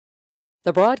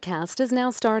The broadcast is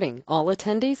now starting. All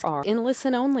attendees are in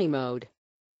listen-only mode.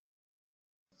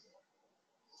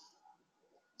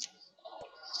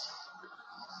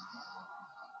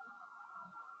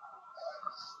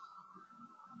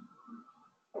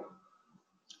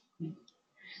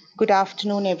 Good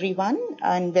afternoon, everyone,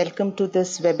 and welcome to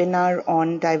this webinar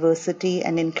on diversity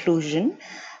and inclusion.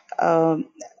 Um,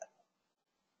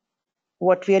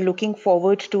 what we are looking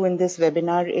forward to in this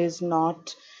webinar is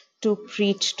not to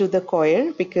preach to the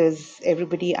choir, because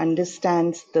everybody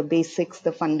understands the basics,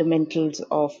 the fundamentals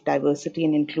of diversity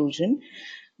and inclusion.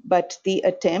 But the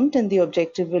attempt and the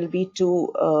objective will be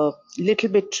to little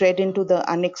bit tread into the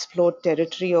unexplored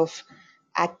territory of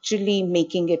actually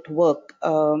making it work,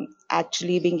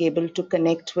 actually being able to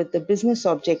connect with the business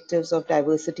objectives of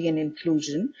diversity and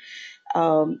inclusion,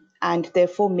 and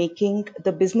therefore making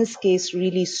the business case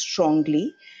really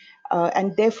strongly,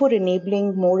 and therefore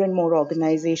enabling more and more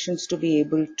organizations to be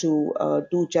able to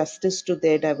do justice to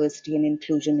their diversity and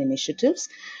inclusion initiatives.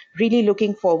 Really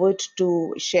looking forward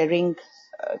to sharing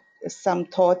some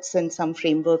thoughts and some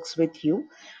frameworks with you.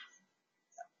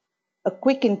 A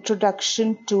quick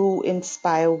introduction to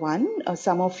Inspire One.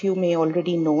 Some of you may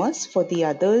already know us. For the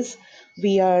others,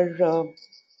 we are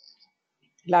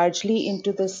largely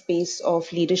into the space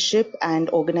of leadership and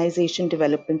organization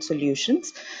development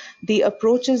solutions. The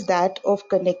approach is that of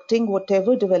connecting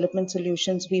whatever development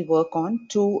solutions we work on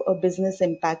to a business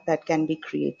impact that can be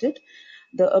created.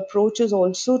 The approach is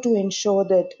also to ensure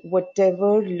that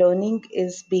whatever learning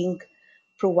is being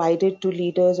provided to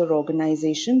leaders or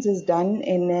organizations is done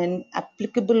in an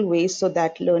applicable way, so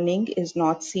that learning is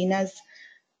not seen as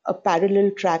a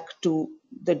parallel track to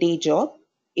the day job.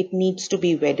 It needs to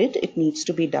be wedded, it needs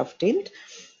to be dovetailed.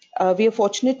 We are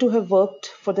fortunate to have worked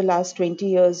for the last 20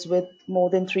 years with more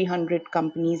than 300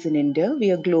 companies in India.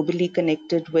 We are globally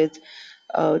connected with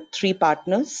three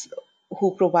partners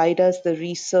who provide us the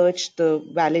research, the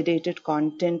validated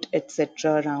content,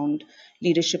 etc., around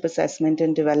leadership assessment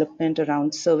and development,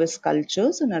 around service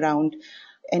cultures, and around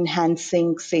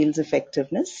enhancing sales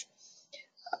effectiveness.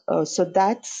 So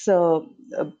that's a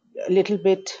little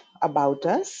bit about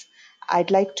us.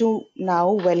 I'd like to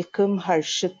now welcome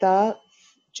Harshita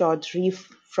Chaudhary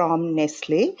from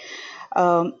Nestle.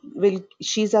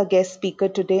 She's our guest speaker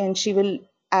today, and she will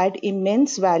add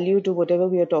immense value to whatever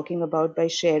we are talking about by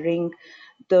sharing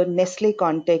the Nestle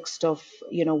context of,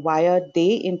 why are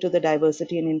they into the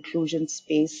diversity and inclusion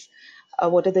space?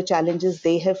 What are the challenges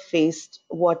they have faced?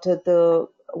 What are the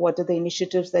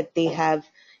initiatives that they have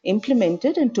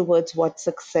implemented, and towards what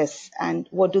success, and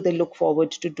what do they look forward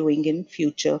to doing in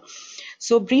future?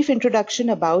 So, brief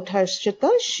introduction about Harshita.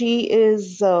 She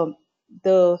is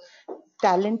the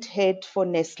talent head for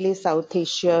Nestle South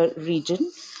Asia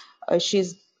region.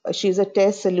 She's a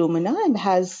TES alumna and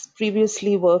has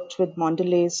previously worked with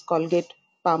Mondelez, Colgate,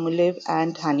 Palmolive,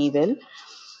 and Honeywell.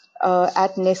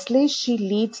 At Nestle, she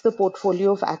leads the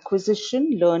portfolio of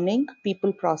acquisition, learning,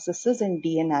 people processes, and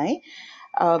D&I.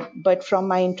 But from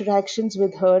my interactions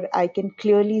with her, I can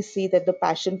clearly see that the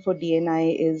passion for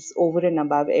D&I is over and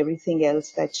above everything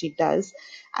else that she does,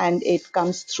 and it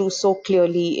comes through so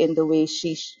clearly in the way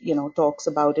she, talks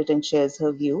about it and shares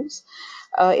her views.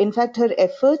 In fact, her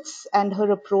efforts and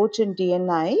her approach in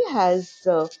D&I has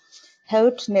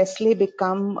helped Nestle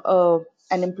become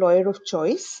an employer of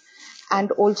choice,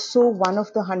 and also one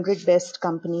of the 100 best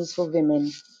companies for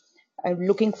women. I'm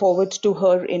looking forward to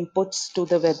her inputs to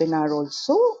the webinar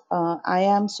also. I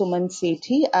am Suman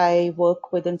Sethi. I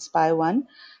work with Inspire One,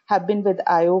 have been with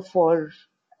IO for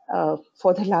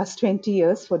the last 20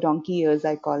 years, for donkey years,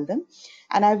 I call them.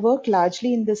 And I work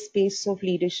largely in the space of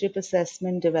leadership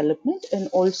assessment development, and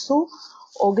also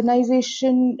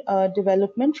organization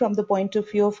development from the point of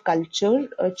view of culture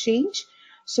change.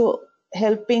 So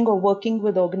helping or working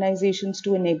with organizations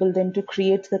to enable them to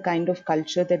create the kind of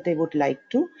culture that they would like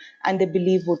to, and they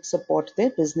believe would support their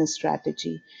business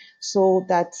strategy. So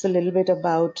that's a little bit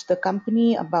about the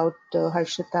company, about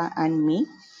Harshita and me.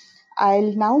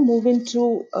 I'll now move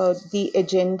into the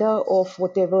agenda of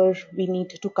whatever we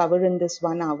need to cover in this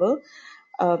 1 hour.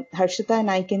 Harshita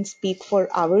and I can speak for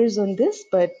hours on this,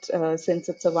 but since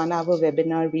it's a 1 hour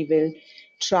webinar, we will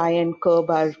try and curb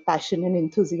our passion and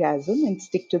enthusiasm and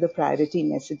stick to the priority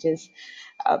messages.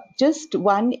 Just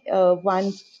one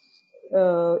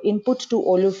input to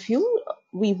all of you.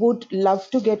 We would love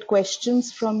to get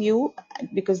questions from you,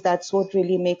 because that's what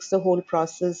really makes the whole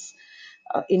process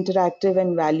interactive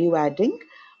and value adding.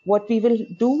 What we will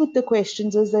do with the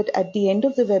questions is that at the end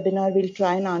of the webinar, we'll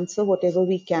try and answer whatever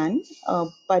we can.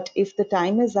 But if the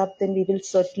time is up, then we will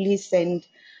certainly send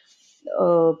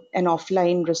an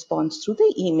offline response through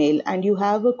the email. And you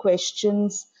have a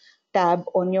questions tab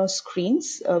on your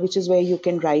screens, which is where you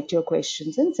can write your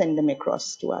questions and send them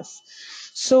across to us.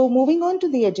 So, moving on to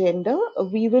the agenda,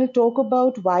 we will talk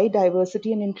about why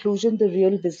diversity and inclusion, the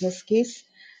real business case.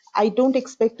 I don't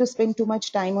expect to spend too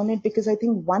much time on it because I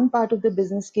think one part of the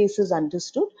business case is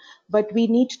understood, but we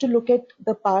need to look at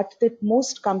the part that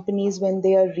most companies, when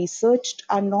they are researched,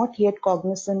 are not yet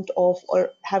cognizant of or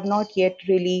have not yet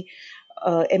really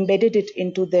embedded it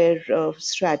into their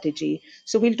strategy.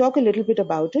 So we'll talk a little bit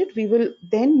about it. We will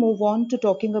then move on to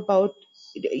talking about,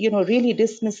 really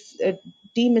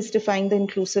demystifying the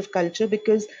inclusive culture,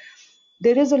 because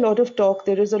there is a lot of talk,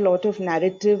 there is a lot of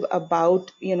narrative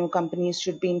about, companies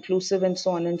should be inclusive and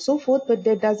so on and so forth, but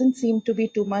there doesn't seem to be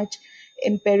too much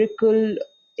empirical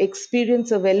experience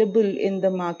available in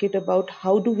the market about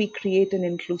how do we create an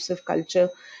inclusive culture.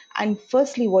 And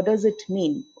firstly, what does it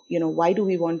mean? Why do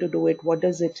we want to do it? What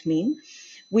does it mean?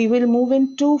 We will move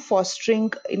into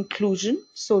fostering inclusion.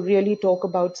 So, really talk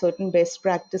about certain best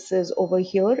practices over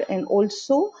here, and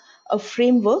also a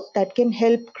framework that can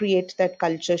help create that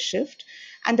culture shift.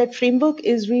 And that framework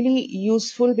is really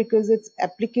useful because it's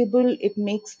applicable, it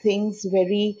makes things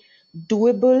very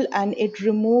doable, and it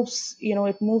removes,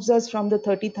 it moves us from the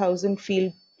 30,000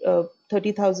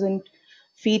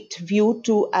 feet view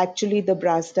to actually the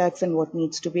brass tacks and what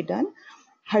needs to be done.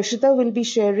 Harshita will be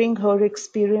sharing her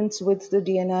experience with the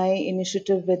DNI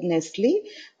initiative with Nestle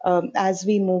as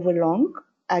we move along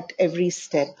at every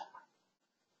step.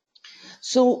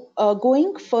 So,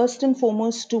 going first and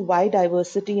foremost to why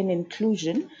diversity and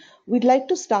inclusion, we'd like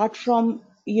to start from,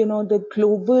 the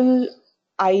global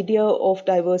idea of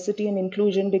diversity and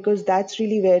inclusion, because that's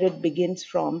really where it begins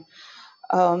from.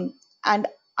 And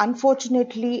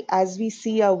unfortunately, as we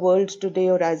see our world today,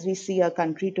 or as we see our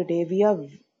country today, we are,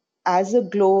 as a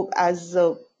globe, as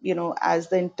the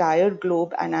entire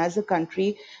globe and as a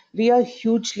country, we are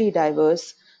hugely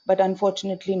diverse, but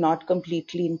unfortunately not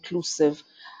completely inclusive.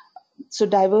 So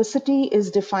diversity is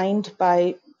defined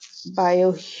by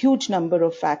a huge number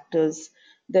of factors: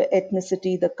 the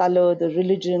ethnicity, the color, the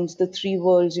religions, the three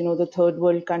worlds, the third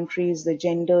world countries, the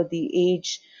gender, the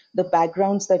age, the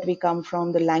backgrounds that we come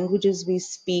from, the languages we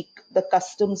speak, the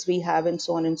customs we have, and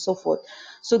so on and so forth.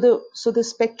 So the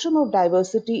spectrum of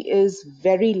diversity is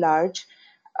very large,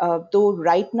 though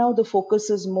right now the focus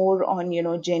is more on,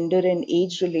 gender and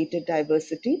age related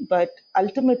diversity. But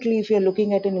ultimately, if you're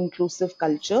looking at an inclusive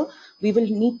culture, we will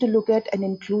need to look at an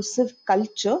inclusive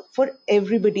culture for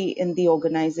everybody in the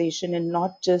organization, and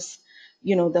not just,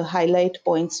 the highlight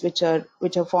points which are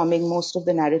forming most of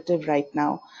the narrative right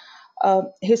now.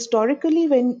 Historically,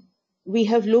 when we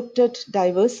have looked at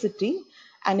diversity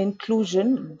and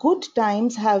inclusion, good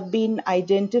times have been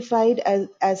identified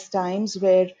as times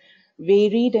where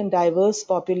varied and diverse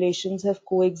populations have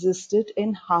coexisted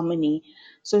in harmony.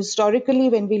 So, historically,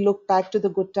 when we look back to the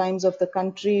good times of the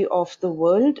country, of the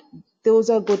world, those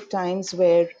are good times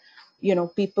where,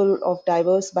 people of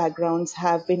diverse backgrounds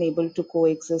have been able to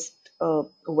coexist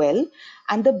well.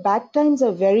 And the bad times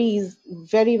are very,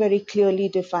 very clearly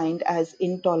defined as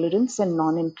intolerance and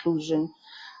non inclusion.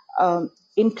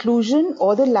 Inclusion,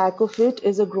 or the lack of it,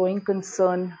 is a growing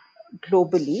concern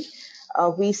globally.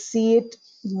 We see it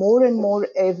more and more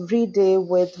every day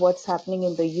with what's happening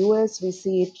in the US. We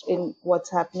see it in what's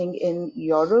happening in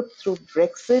Europe through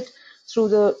Brexit, through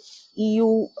the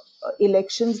EU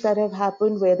elections that have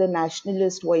happened, where the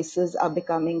nationalist voices are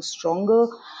becoming stronger.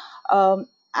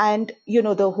 And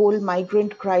the whole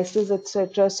migrant crisis,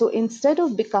 etc. So instead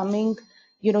of becoming,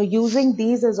 using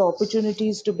these as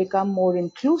opportunities to become more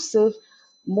inclusive,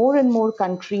 more and more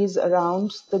countries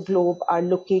around the globe are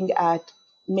looking at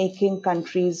making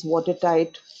countries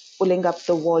watertight, pulling up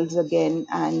the walls again,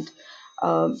 and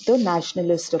the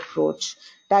nationalist approach.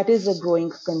 That is a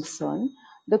growing concern.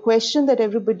 The question that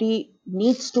everybody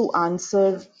needs to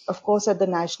answer, of course, at the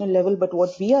national level, but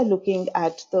what we are looking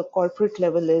at the corporate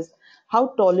level, is how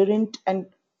tolerant and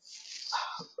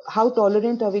how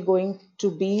tolerant are we going to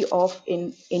be of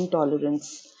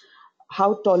intolerance?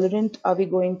 How tolerant are we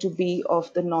going to be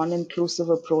of the non-inclusive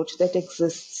approach that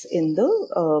exists in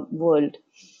the world?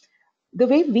 The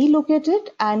way we look at it,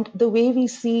 and the way we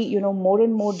see, more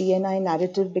and more DNI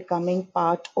narrative becoming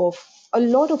part of a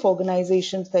lot of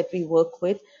organizations that we work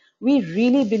with, we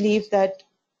really believe that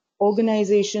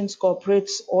organizations,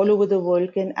 corporates all over the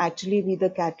world can actually be the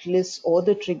catalysts or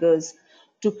the triggers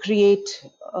to create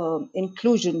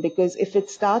inclusion. Because if it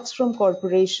starts from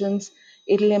corporations,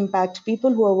 it'll impact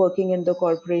people who are working in the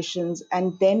corporations,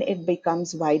 and then it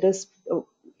becomes wider,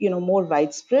 more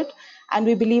widespread. And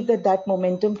we believe that that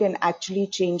momentum can actually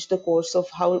change the course of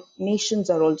how nations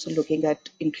are also looking at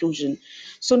inclusion.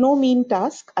 So no mean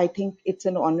task. I think it's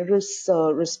an onerous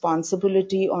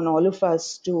responsibility on all of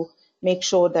us to make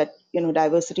sure that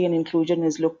diversity and inclusion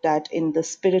is looked at in the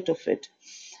spirit of it.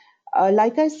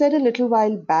 Like I said a little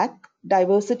while back,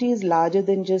 diversity is larger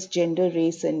than just gender,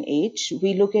 race, and age.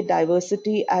 We look at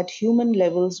diversity at human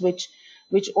levels, which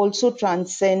also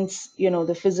transcends,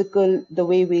 the physical, the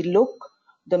way we look,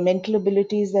 the mental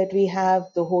abilities that we have,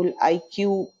 the whole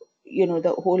IQ,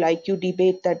 the whole IQ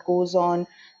debate that goes on.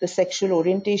 The sexual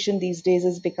orientation these days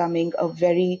is becoming a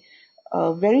very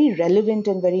relevant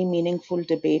and very meaningful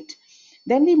debate.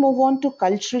 Then we move on to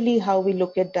culturally how we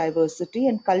look at diversity.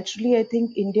 And culturally, I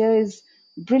think India is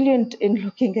brilliant in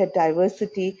looking at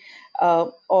diversity,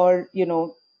 or,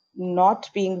 not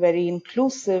being very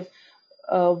inclusive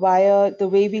via the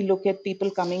way we look at people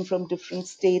coming from different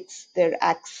states, their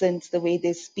accents, the way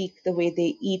they speak, the way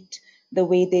they eat, the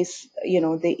way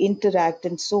they interact,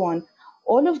 and so on.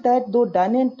 All of that, though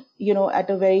done in, at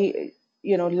a very,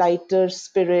 lighter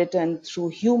spirit and through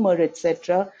humor,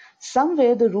 etc.,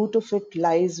 somewhere the root of it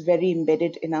lies very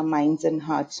embedded in our minds and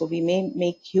hearts. So we may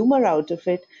make humor out of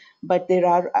it, but there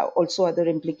are also other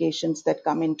implications that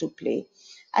come into play.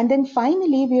 And then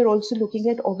finally, we are also looking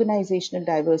at organizational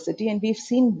diversity. And we've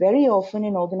seen very often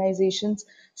in organizations,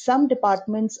 some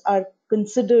departments are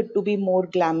considered to be more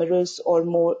glamorous or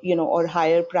more, or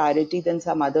higher priority than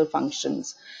some other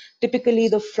functions. Typically,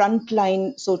 the front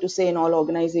line, so to say, in all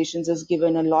organizations is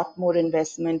given a lot more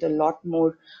investment, a lot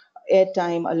more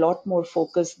airtime, a lot more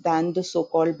focus than the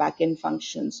so-called back-end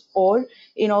functions. Or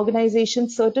in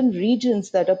organizations, certain regions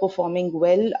that are performing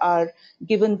well are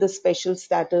given the special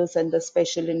status and the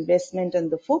special investment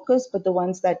and the focus, but the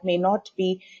ones that may not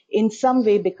be in some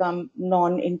way become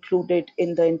non-included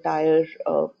in the entire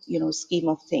scheme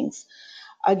of things.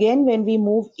 Again, when we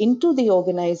move into the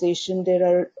organization,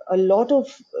 there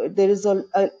is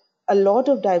a lot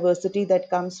of diversity that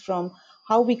comes from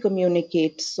how we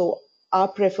communicate. So our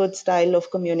preferred style of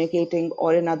communicating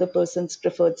or another person's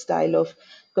preferred style of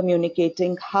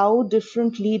communicating, how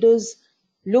different leaders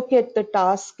look at the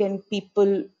task and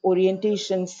people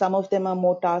orientation. Some of them are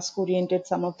more task oriented,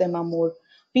 some of them are more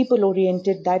people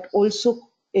oriented. That also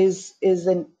is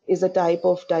a type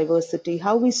of diversity.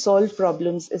 How we solve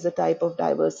problems is a type of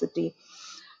diversity.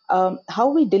 How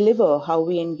we deliver, how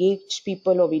we engage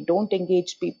people or we don't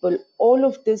engage people, all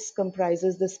of this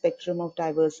comprises the spectrum of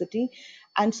diversity.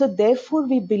 And so, therefore,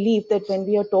 we believe that when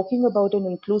we are talking about an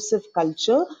inclusive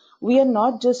culture, we are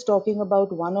not just talking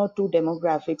about one or two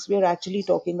demographics, we are actually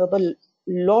talking about a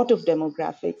lot of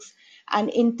demographics. And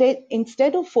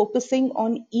instead of focusing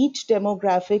on each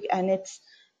demographic and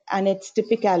its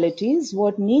typicalities,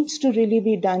 what needs to really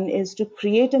be done is to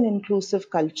create an inclusive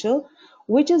culture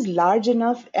which is large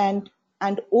enough and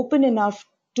open enough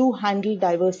to handle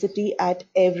diversity at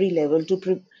every level,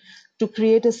 to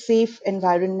create a safe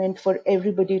environment for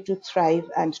everybody to thrive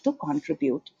and to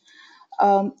contribute.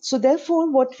 So therefore,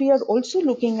 what we are also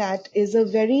looking at is a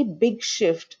very big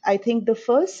shift. I think the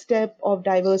first step of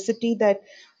diversity that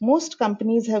most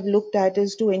companies have looked at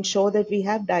is to ensure that we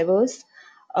have diverse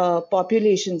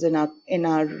populations in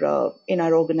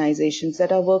our organizations,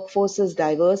 that our workforce is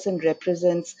diverse and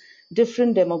represents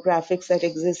different demographics that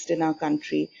exist in our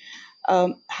country.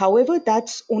 However,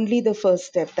 that's only the first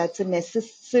step. That's a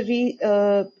necessary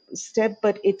step,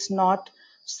 but it's not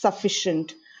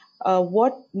sufficient.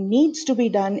 What needs to be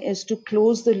done is to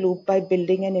close the loop by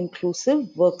building an inclusive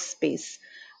workspace,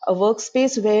 a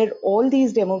workspace where all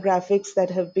these demographics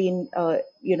that have been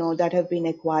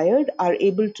acquired are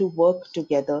able to work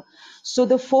together. So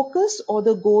the focus or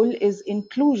the goal is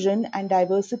inclusion, and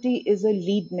diversity is a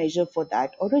lead measure for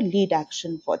that, or a lead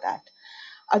action for that.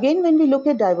 Again, when we look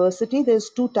at diversity, there's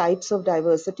two types of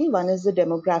diversity. One is the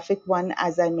demographic one,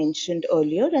 as I mentioned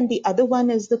earlier, and the other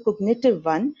one is the cognitive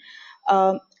one.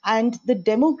 And the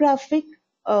demographic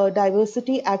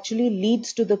diversity actually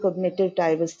leads to the cognitive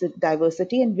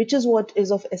diversity, and which is what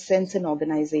is of essence in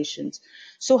organizations.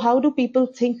 So, how do people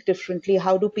think differently?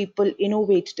 How do people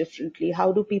innovate differently?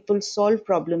 How do people solve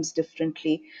problems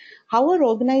differently? How are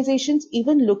organizations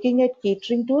even looking at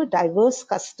catering to a diverse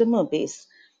customer base?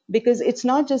 Because it's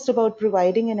not just about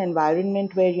providing an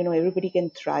environment where everybody can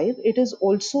thrive. It is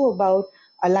also about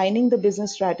aligning the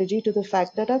business strategy to the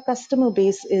fact that our customer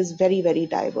base is very, very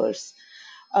diverse.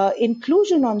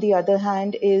 Inclusion, on the other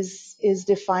hand, is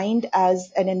defined as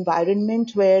an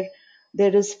environment where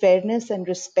there is fairness and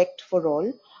respect for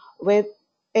all, where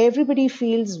everybody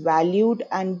feels valued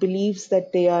and believes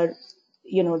that they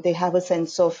have a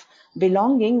sense of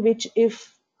belonging, which,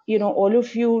 if all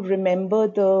of you remember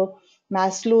the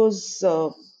Maslow's,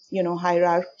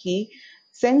 hierarchy.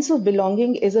 Sense of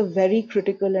belonging is a very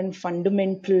critical and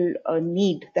fundamental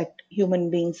need that human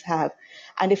beings have.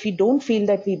 And if we don't feel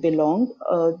that we belong,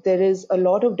 there is a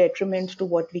lot of detriment to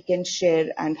what we can share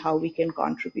and how we can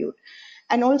contribute.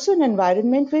 And also an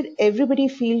environment where everybody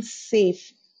feels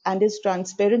safe and is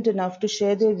transparent enough to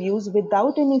share their views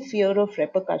without any fear of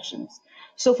repercussions.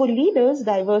 So for leaders,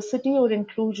 diversity or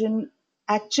inclusion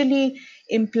actually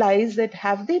implies that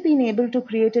have they been able to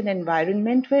create an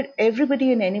environment where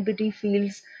everybody and anybody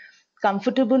feels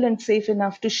comfortable and safe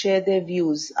enough to share their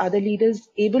views? Are the leaders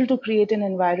able to create an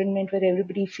environment where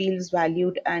everybody feels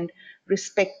valued and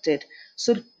respected?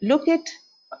 So look at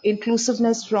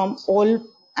inclusiveness from all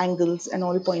angles and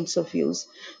all points of views.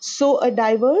 So a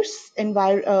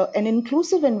an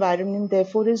inclusive environment,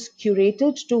 therefore, is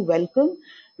curated to welcome,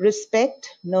 respect,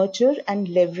 nurture, and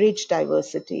leverage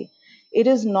diversity. It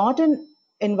is not an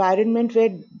environment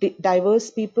where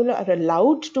diverse people are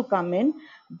allowed to come in,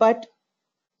 but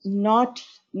not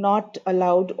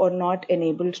allowed or not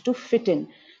enabled to fit in.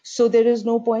 So there is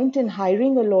no point in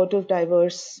hiring a lot of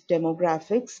diverse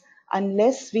demographics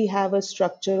unless we have a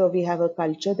structure or we have a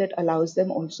culture that allows them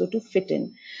also to fit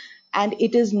in. And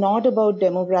it is not about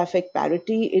demographic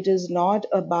parity. It is not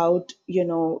about,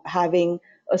 having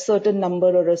a certain number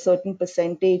or a certain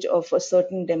percentage of a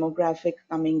certain demographic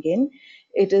coming in.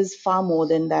 It is far more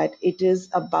than that. It is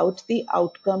about the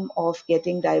outcome of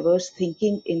getting diverse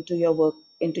thinking into your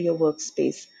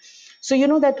workspace.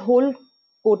 So, that whole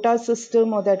quota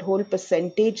system or that whole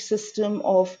percentage system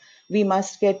of we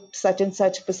must get such and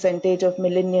such percentage of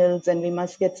millennials and we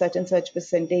must get such and such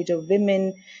percentage of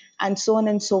women and so on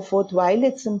and so forth, while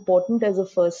it's important as a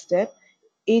first step,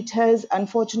 it has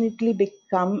unfortunately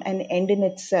become an end in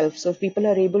itself. So if people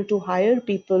are able to hire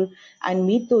people and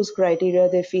meet those criteria,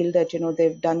 they feel that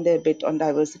they've done their bit on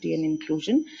diversity and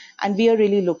inclusion, and we are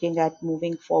really looking at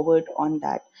moving forward on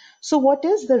that. So what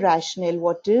is the rationale?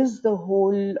 What is the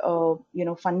whole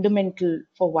fundamental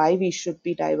for why we should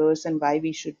be diverse and why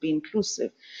we should be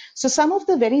inclusive? So some of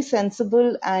the very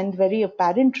sensible and very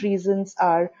apparent reasons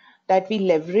are that we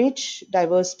leverage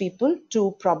diverse people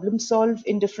to problem solve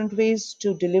in different ways,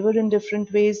 to deliver in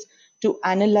different ways, to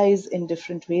analyze in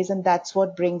different ways, and that's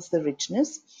what brings the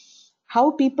richness.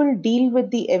 How people deal with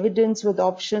the evidence, with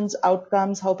options,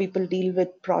 outcomes, how people deal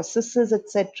with processes,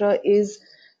 etc., is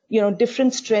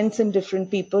different strengths in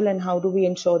different people, and how do we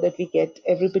ensure that we get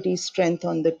everybody's strength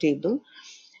on the table.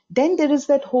 Then there is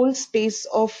that whole space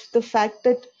of the fact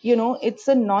that it's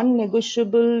a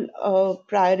non-negotiable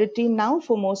priority now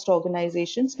for most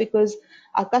organizations because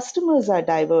our customers are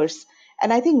diverse.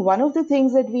 And I think one of the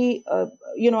things that we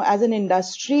as an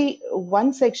industry,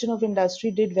 one section of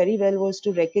industry did very well was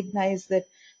to recognize that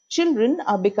children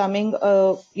are becoming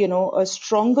a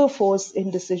stronger force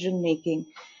in decision making.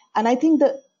 And I think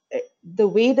the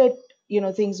way that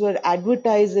things were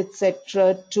advertised,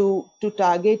 etc., to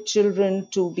target children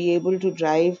to be able to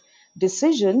drive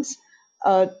decisions,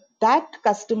 uh, that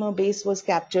customer base was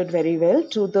captured very well,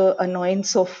 to the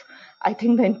annoyance of, I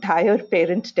think, the entire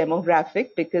parent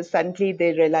demographic, because suddenly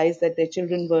they realized that their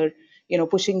children were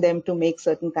pushing them to make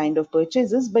certain kind of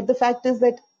purchases. But the fact is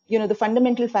that the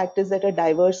fundamental fact is that a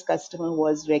diverse customer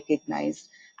was recognized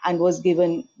and was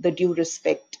given the due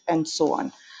respect and so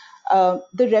on.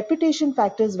 The reputation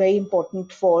factor is very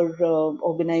important for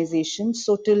organizations.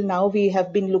 So till now, we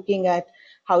have been looking at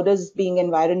how does being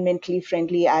environmentally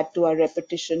friendly add to our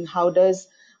reputation? How does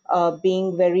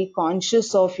being very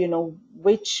conscious of,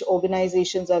 which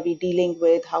organizations are we dealing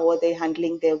with? How are they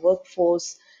handling their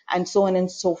workforce? And so on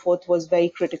and so forth was very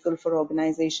critical for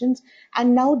organizations.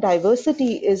 And now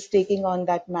diversity is taking on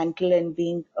that mantle and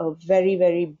being a very,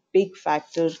 very big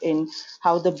factor in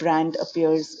how the brand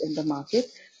appears in the market.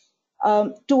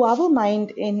 To our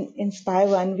mind in Inspire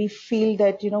One, we feel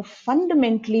that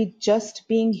fundamentally just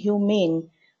being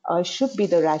humane should be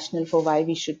the rationale for why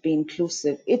we should be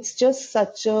inclusive. It's just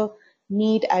such a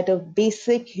need at a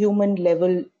basic human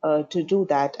level to do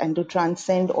that and to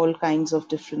transcend all kinds of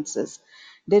differences.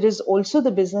 There is also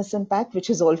the business impact, which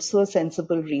is also a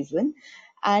sensible reason,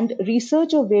 and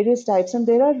research of various types. And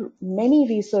there are many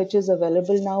researches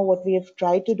available now. What we have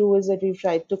tried to do is that we've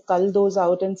tried to cull those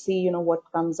out and see, what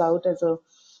comes out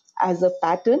as a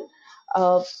pattern.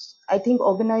 Uh, I think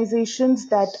organizations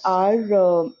that are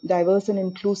diverse and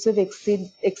inclusive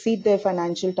exceed their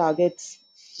financial targets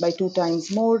by 2 times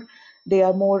more. They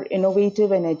are more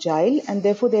innovative and agile, and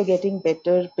therefore they're getting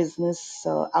better business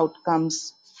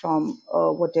outcomes from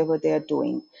whatever they are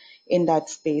doing in that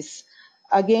space.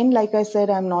 Again, like I said,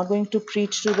 I'm not going to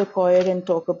preach to the choir and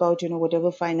talk about,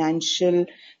 whatever financial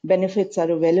benefits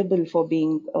are available for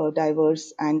being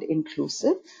diverse and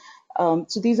inclusive.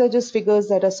 So these are just figures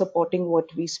that are supporting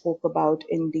what we spoke about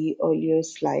in the earlier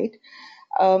slide.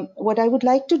 What I would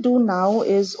like to do now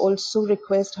is also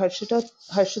request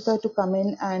Harshita to come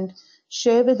in and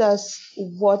share with us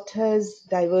what has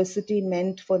diversity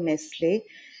meant for Nestle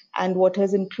and what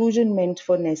has inclusion meant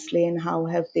for Nestle and how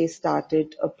have they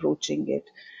started approaching it.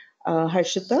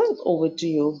 Harshita, over to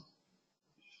you.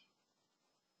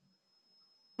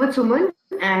 Much, Suman,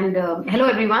 and hello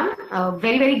everyone.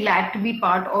 Very, very glad to be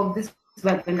part of this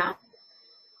webinar.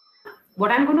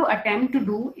 What I'm going to attempt to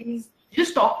do is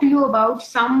just talk to you about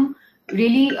some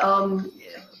really,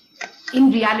 in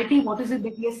reality, what is it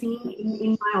that we are seeing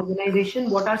in my organization?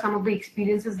 What are some of the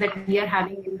experiences that we are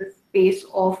having in the space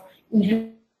of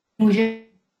inclusion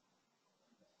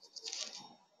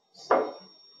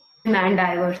and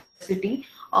diversity?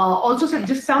 Also, so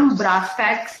just some brass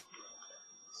tacks.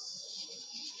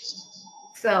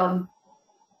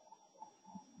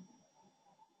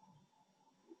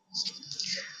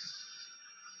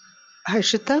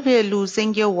 Harshita, we are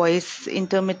losing your voice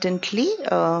intermittently.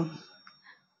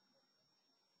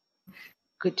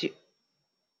 Could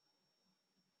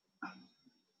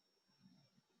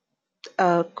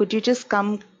you just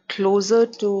come closer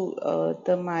to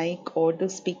the mic or the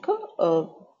speaker?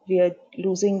 We are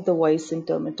losing the voice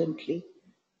intermittently.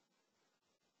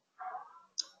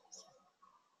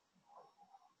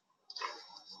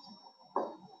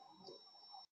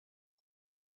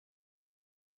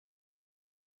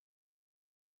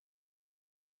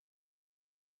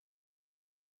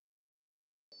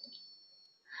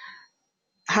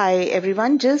 Hi,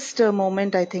 everyone. Just a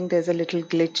moment. I think there's a little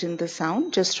glitch in the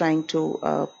sound. Just trying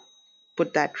to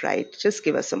put that right. Just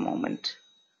give us a moment.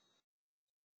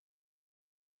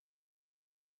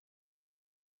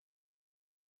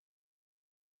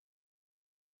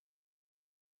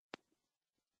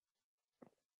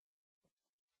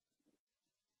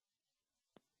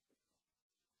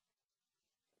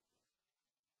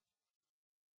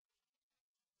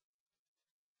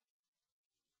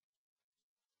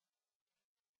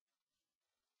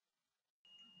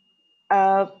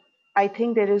 I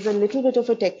think there is a little bit of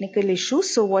a technical issue.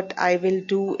 So what I will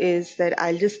do is that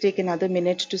I'll just take another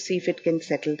minute to see if it can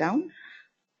settle down.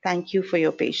 Thank you for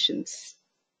your patience.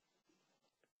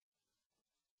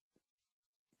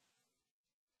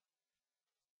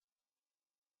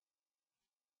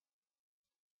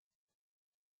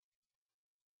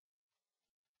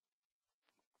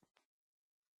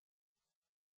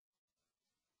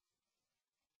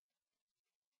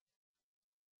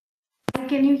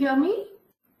 Can you hear me?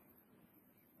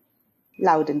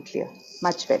 Loud and clear.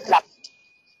 Much better.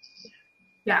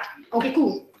 Yeah. Okay,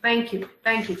 cool. Thank you.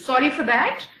 Thank you. Sorry for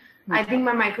that. I think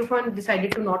my microphone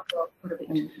decided to not work for a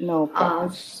bit. No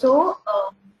problem.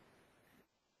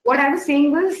 What I was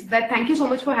saying was that thank you so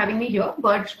much for having me here.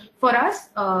 But for us,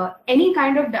 any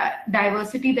kind of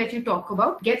diversity that you talk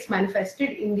about gets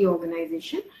manifested in the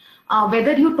organization.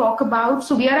 Whether you talk about,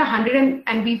 so we are 100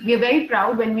 and we are very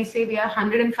proud when we say we are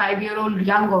 105-year-old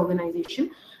young organization,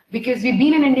 because we've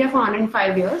been in India for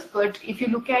 105 years. But if you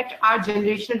look at our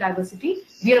generational diversity,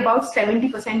 we are about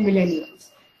 70%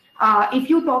 millennials. If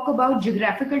you talk about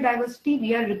geographical diversity,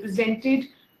 we are represented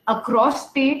across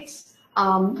states.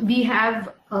 We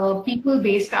have people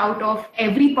based out of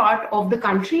every part of the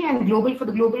country, and global, for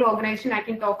the global organization, I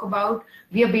can talk about,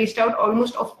 we are based out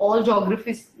almost of all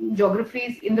geographies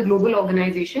in the global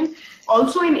organization.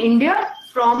 Also in India,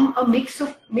 from a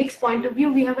mixed point of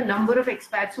view, we have a number of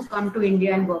expats who come to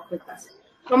India and work with us.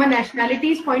 From a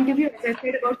nationalities point of view, as I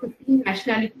said, about 15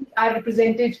 nationalities are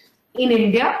represented in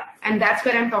India, and that's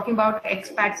where I'm talking about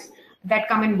expats that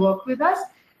come and work with us.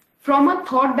 From a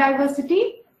thought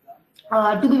diversity,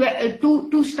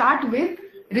 to start with,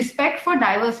 respect for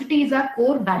diversity is our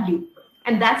core value,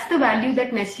 and that's the value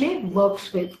that Nestle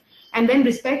works with. And when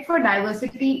respect for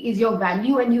diversity is your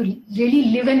value and you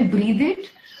really live and breathe it,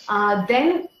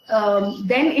 then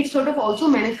it sort of also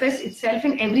manifests itself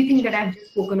in everything that I've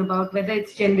just spoken about, whether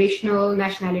it's generational,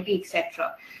 nationality,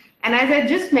 etc. And as I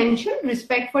just mentioned,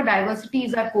 respect for diversity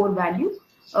is our core value.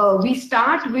 We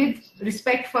start with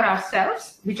respect for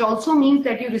ourselves, which also means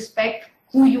that you respect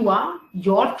who you are,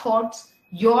 your thoughts,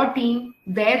 your team,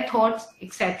 their thoughts,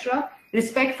 etc.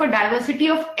 Respect for diversity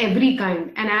of every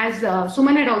kind. And as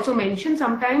Suman had also mentioned,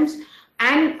 sometimes,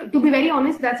 and to be very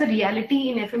honest, that's a reality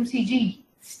in FMCG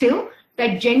still,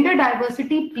 that gender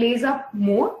diversity plays up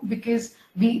more, because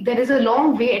there is a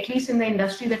long way, at least in the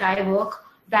industry that I work,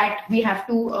 that we have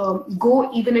to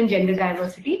go even in gender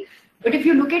diversity. But if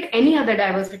you look at any other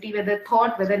diversity, whether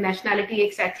thought, whether nationality,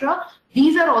 etc.,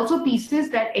 these are also pieces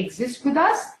that exist with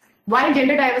us, while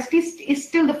gender diversity is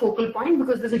still the focal point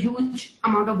because there's a huge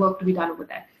amount of work to be done over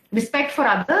there. Respect for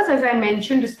others, as I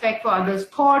mentioned, respect for others'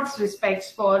 thoughts,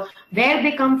 respect for where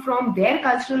they come from, their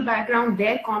cultural background,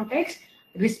 their context.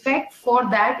 Respect for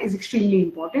that is extremely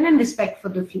important, and respect for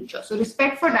the future. So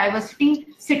respect for diversity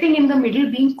sitting in the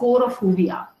middle, being core of who we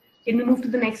are. Can we move to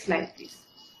the next slide, please?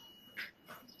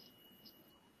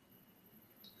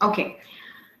 Okay.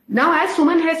 Now, as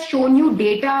Suman has shown you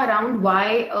data around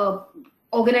why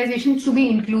organizations should be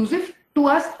inclusive, to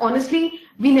us, honestly,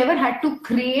 we never had to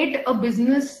create a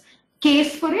business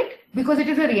case for it because it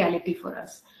is a reality for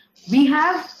us. We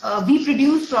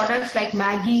produce products like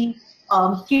Maggie,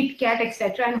 Kit Kat,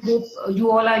 etc., and hope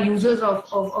you all are users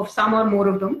of some or more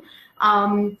of them.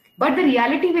 But the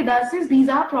reality with us is these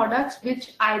are products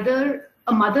which either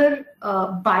a mother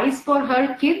buys for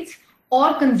her kids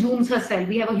or consumes herself.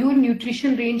 We have a huge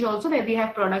nutrition range also where we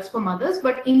have products for mothers,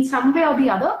 but in some way or the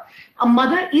other, a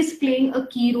mother is playing a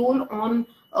key role on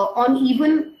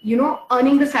even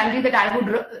earning the salary that I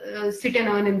would sit and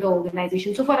earn in the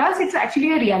organization. So for us, it's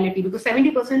actually a reality because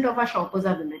 70% of our shoppers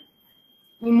are women.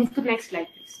 We move to the next slide,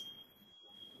 please.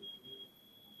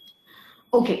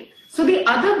 Okay, so the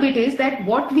other bit is that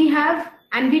what we have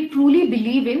and we truly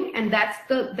believe in, and that's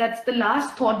the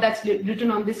last thought that's written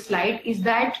on this slide, is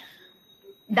that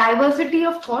diversity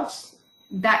of thoughts,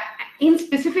 that in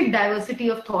specific diversity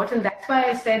of thoughts, and that's why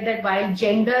I said that while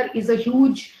gender is a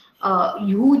huge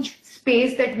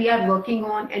space that we are working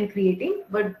on and creating,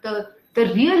 but the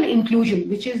real inclusion,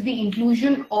 which is the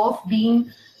inclusion of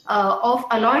being of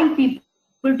allowing people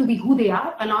to be who they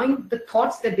are, allowing the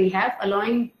thoughts that they have,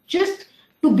 allowing just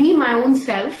to be my own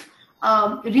self,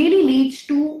 really leads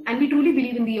to, and we truly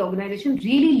believe in the organization,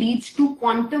 really leads to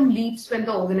quantum leaps when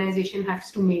the organization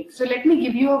has to make. So let me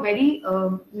give you a very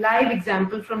live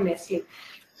example from Nestle.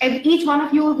 Each one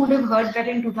of you would have heard that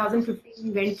in 2015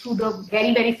 we went through the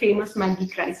very, very famous Maggie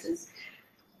crisis.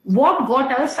 What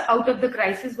got us out of the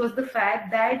crisis was the fact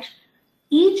that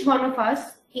each one of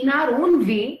us, in our own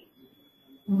way,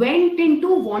 went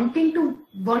into wanting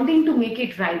to make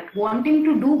it right, wanting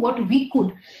to do what we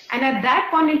could. And at that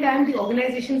point in time, the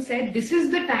organization said, this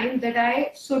is the time that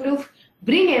I sort of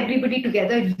bring everybody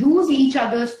together, use each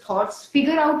other's thoughts,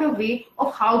 figure out a way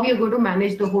of how we are going to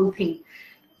manage the whole thing.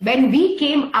 When we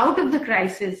came out of the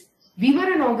crisis, we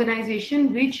were an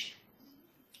organization which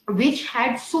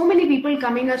had so many people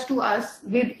coming to us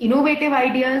with innovative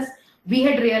ideas. We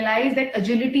had realized that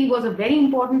agility was a very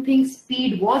important thing,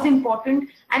 speed was important,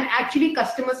 and actually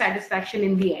customer satisfaction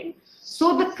in the end.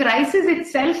 So the crisis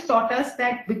itself taught us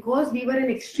that because we were an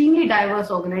extremely diverse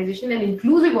organization, an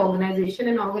inclusive organization,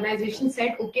 an organization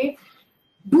said, okay,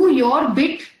 do your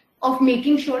bit of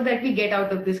making sure that we get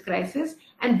out of this crisis.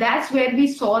 And that's where we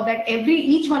saw that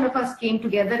each one of us came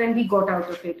together and we got out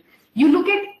of it. You look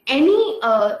at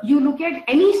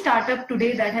any startup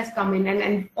today that has come in,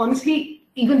 and honestly,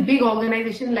 even big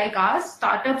organizations like ours,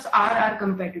 startups are our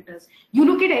competitors. You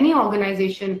look at any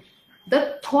organization,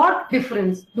 the thought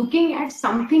difference, looking at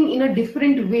something in a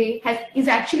different way is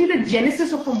actually the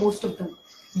genesis of most of them.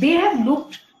 They have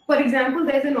looked, for example,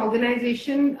 there's an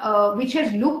organization which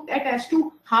has looked at as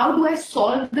to how do I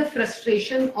solve the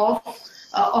frustration of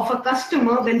a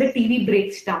customer when the TV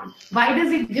breaks down. Why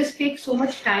does it just take so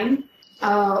much time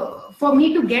for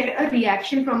me to get a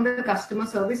reaction from the customer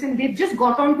service? And they've just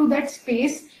got onto that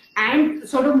space and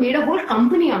sort of made a whole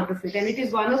company out of it. And it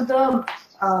is one of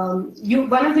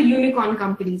the unicorn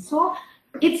companies. So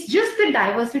it's just the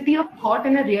diversity of thought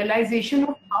and a realization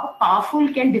of how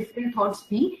powerful can different thoughts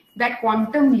be that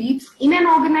quantum leaps in an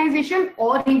organization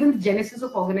or even the genesis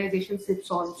of organization sits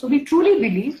on. So we truly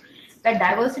believe that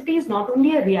diversity is not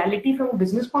only a reality from a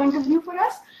business point of view for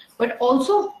us, but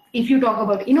also if you talk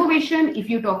about innovation, if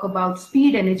you talk about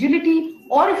speed and agility,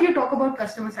 or if you talk about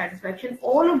customer satisfaction,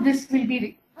 all of this will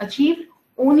be achieved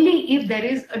only if there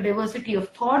is a diversity of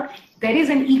thought, there is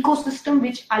an ecosystem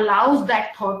which allows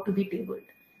that thought to be tabled.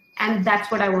 And that's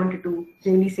what I wanted to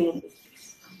really say in this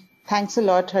case. Thanks a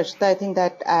lot, Harshita. I think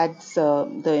that adds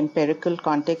the empirical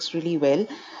context really well.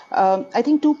 I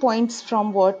think 2 points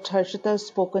from what Harshita has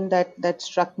spoken that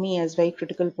struck me as very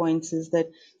critical points is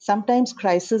that sometimes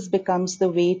crisis becomes the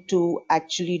way to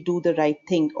actually do the right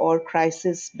thing, or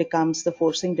crisis becomes the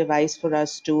forcing device for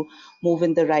us to move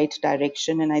in the right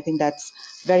direction. And I think that's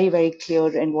very, very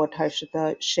clear in what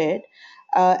Harshita shared.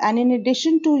 And in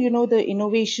addition to, the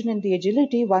innovation and the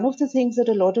agility, one of the things that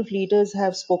a lot of leaders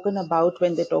have spoken about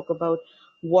when they talk about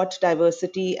what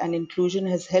diversity and inclusion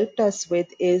has helped us with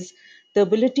is the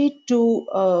ability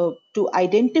to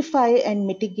identify and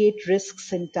mitigate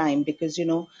risks in time, because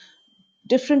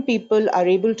different people are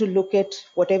able to look at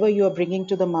whatever you are bringing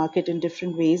to the market in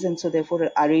different ways, and so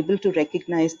therefore are able to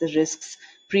recognize the risks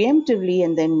preemptively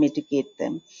and then mitigate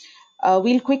them.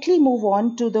 We'll quickly move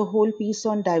on to the whole piece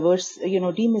on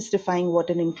demystifying what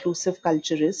an inclusive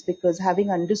culture is, because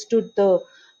having understood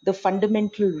the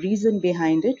fundamental reason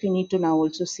behind it, we need to now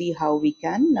also see how we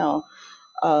can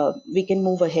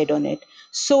move ahead on it.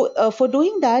 So, for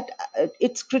doing that,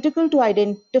 it's critical to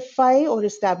identify or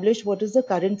establish what is the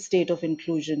current state of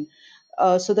inclusion.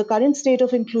 So, the current state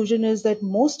of inclusion is that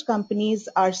most companies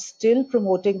are still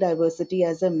promoting diversity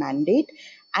as a mandate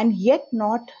and yet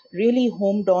not really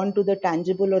homed on to the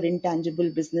tangible or intangible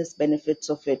business benefits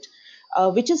of it.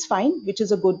 Which is fine, which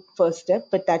is a good first step,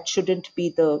 but that shouldn't be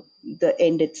the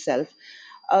end itself.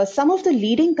 Some of the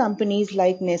leading companies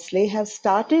like Nestle have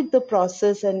started the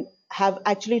process and have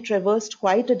actually traversed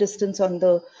quite a distance on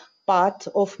the path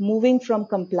of moving from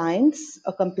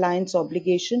a compliance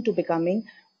obligation, to becoming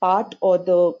part or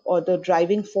the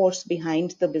driving force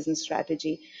behind the business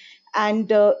strategy.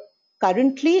 And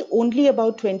currently, only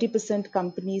about 20%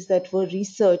 companies that were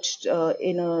researched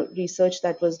in a research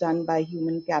that was done by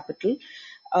Human Capital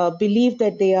believe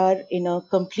that they are in a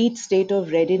complete state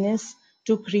of readiness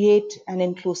to create an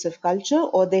inclusive culture,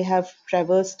 or they have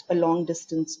traversed a long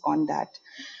distance on that.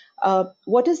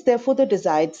 What is therefore the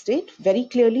desired state? Very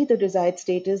clearly, the desired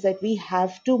state is that we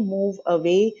have to move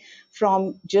away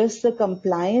from just the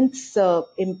compliance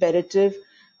imperative,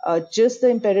 just the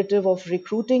imperative of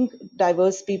recruiting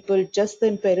diverse people, just the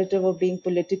imperative of being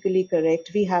politically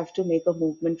correct. We have to make a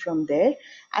movement from there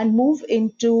and move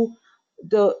into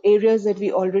the areas that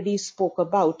we already spoke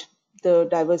about: the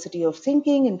diversity of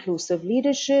thinking, inclusive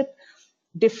leadership,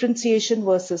 differentiation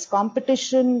versus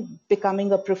competition,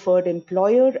 becoming a preferred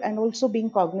employer, and also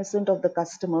being cognizant of the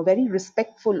customer, very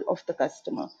respectful of the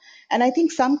customer. And I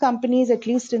think some companies, at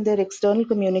least in their external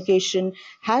communication,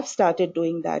 have started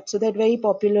doing that. So that very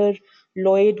popular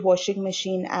Lloyd washing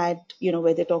machine ad,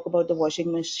 where they talk about the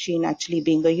washing machine actually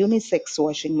being a unisex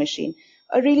washing machine,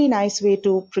 a really nice way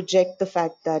to project the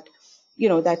fact that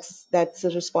that's a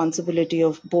responsibility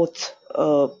of both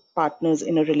partners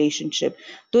in a relationship.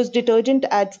 Those detergent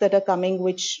ads that are coming,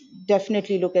 which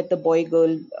definitely look at the boy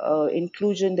girl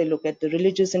inclusion, they look at the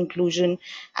religious inclusion,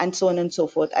 and so on and so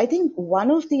forth. I think one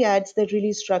of the ads that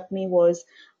really struck me was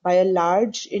by a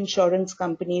large insurance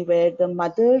company, where the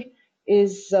mother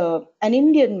is an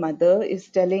Indian mother is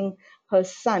telling her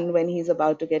son, when he's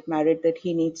about to get married, that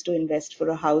he needs to invest for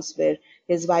a house where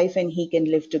his wife and he can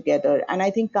live together. And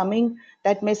I think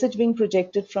that message being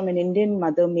projected from an Indian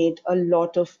mother made a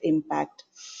lot of impact.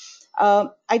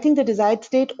 I think the desired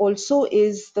state also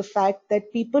is the fact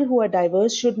that people who are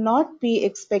diverse should not be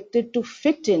expected to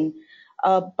fit in,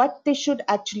 but they should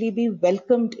actually be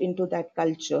welcomed into that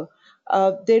culture.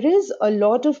 There is a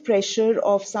lot of pressure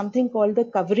of something called the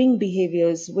covering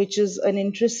behaviors, which is an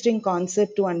interesting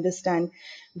concept to understand,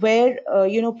 where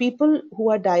people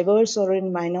who are diverse or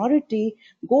in minority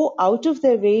go out of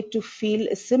their way to feel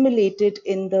assimilated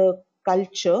in the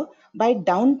culture by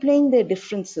downplaying their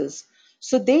differences.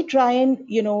 So they try and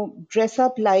dress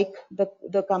up like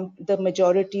the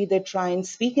majority. They try and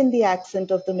speak in the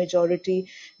accent of the majority.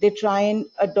 They try and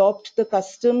adopt the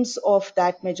customs of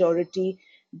that majority.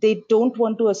 They don't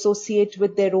want to associate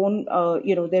with their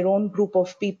own group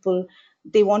of people.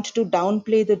 They want to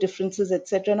downplay the differences,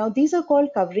 etc. Now these are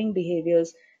called covering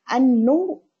behaviors, and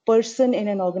no person in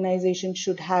an organization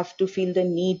should have to feel the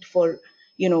need for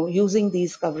using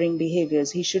these covering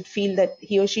behaviors. He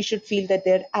or she should feel that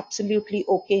they're absolutely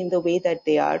okay in the way that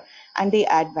they are, and they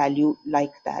add value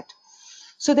like that.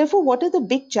 So therefore, what are the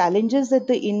big challenges that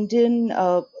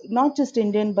the not just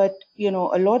Indian, but a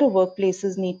lot of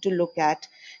workplaces need to look at?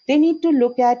 They need to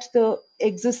look at the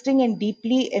existing and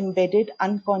deeply embedded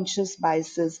unconscious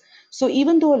biases. So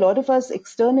even though a lot of us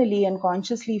externally and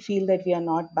consciously feel that we are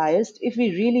not biased, if we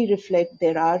really reflect,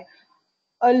 there are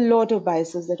a lot of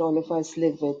biases that all of us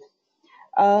live with.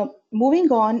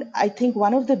 Moving on, I think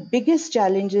one of the biggest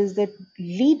challenges that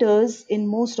leaders in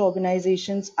most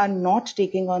organizations are not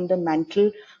taking on the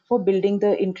mantle for building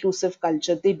the inclusive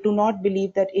culture. They do not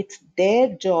believe that it's their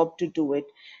job to do it.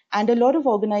 And a lot of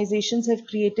organizations have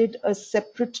created a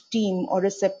separate team or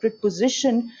a separate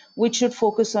position which should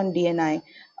focus on D&I.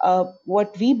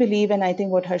 What we believe, and I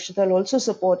think what Harshita will also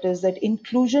support, is that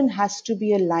inclusion has to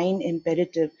be a line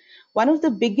imperative. One of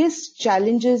the biggest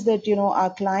challenges that our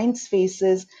clients face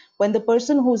is when the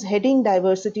person who's heading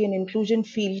diversity and inclusion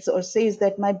feels or says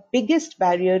that my biggest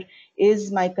barrier is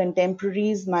my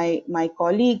contemporaries, my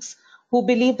colleagues who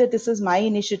believe that this is my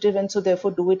initiative and so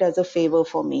therefore do it as a favor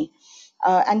for me.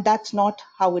 And that's not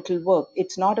how it will work.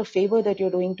 It's not a favor that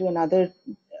you're doing to another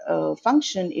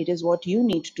function. It is what you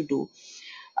need to do.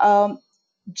 Um,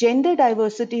 Gender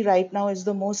diversity right now is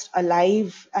the most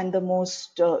alive and the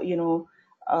most,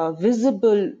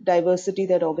 visible diversity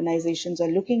that organizations are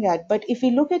looking at. But if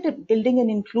we look at it, building an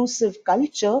inclusive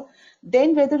culture,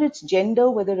 then whether it's gender,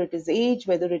 whether it is age,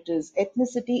 whether it is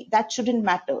ethnicity, that shouldn't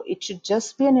matter. It should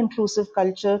just be an inclusive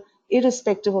culture,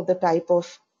 irrespective of the type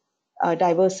of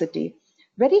diversity.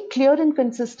 Very clear and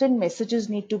consistent messages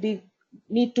need to be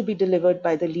delivered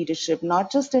by the leadership, not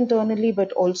just internally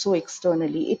but also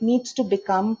externally. It needs to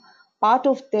become part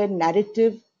of their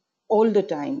narrative all the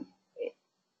time,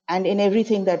 and um, in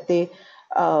everything that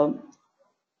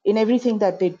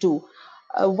they do.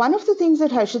 One of the things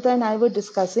that Harshita and I were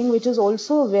discussing, which is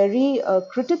also a very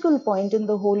critical point in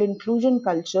the whole inclusion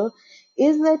culture,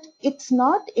 is that it's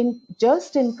not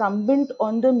just incumbent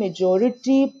on the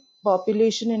majority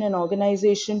population in an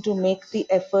organization to make the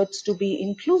efforts to be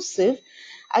inclusive.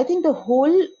 I think the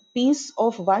whole piece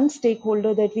of one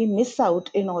stakeholder that we miss out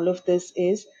in all of this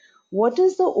is what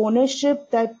is the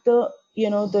ownership that the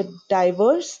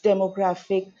diverse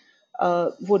demographic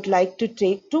would like to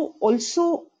take to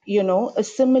also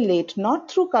assimilate,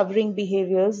 not through covering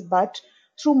behaviors but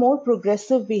through more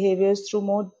progressive behaviors, through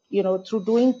more through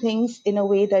doing things in a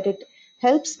way that it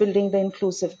helps building the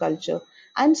inclusive culture,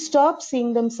 and stop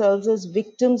seeing themselves as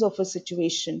victims of a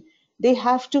situation. They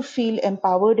have to feel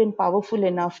empowered and powerful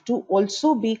enough to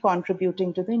also be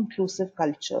contributing to the inclusive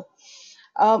culture.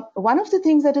 One of the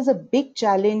things that is a big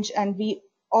challenge, and we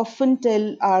often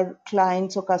tell our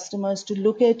clients or customers to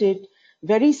look at it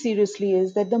very seriously,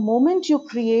 is that the moment you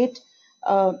create,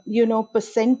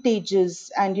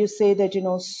 percentages, and you say that,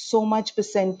 so much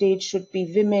percentage should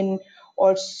be women,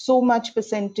 or so much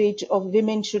percentage of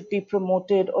women should be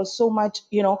promoted, or so much,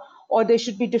 or there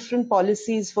should be different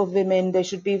policies for women, there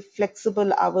should be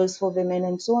flexible hours for women,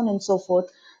 and so on and so forth.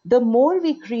 The more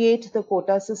we create the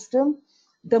quota system,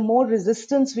 the more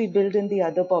resistance we build in the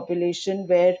other population,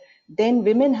 where then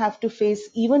women have to face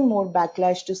even more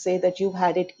backlash to say that you've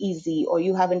had it easy or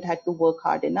you haven't had to work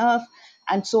hard enough,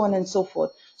 and so on and so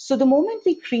forth. So the moment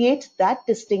we create that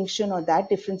distinction or that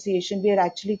differentiation, we are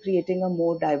actually creating a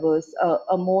more diverse,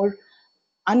 a more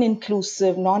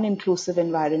uninclusive, non-inclusive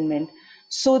environment.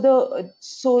 So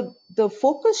the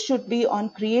focus should be on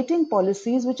creating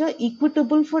policies which are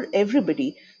equitable for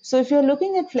everybody. So if you're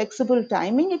looking at flexible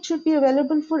timing, it should be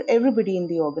available for everybody in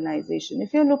the organization.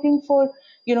 If you're looking for,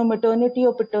 maternity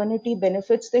or paternity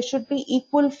benefits, they should be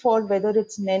equal for whether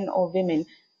it's men or women.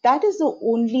 That is the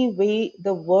only way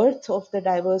the worth of the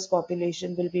diverse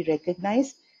population will be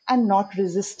recognized and not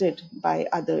resisted by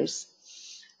others.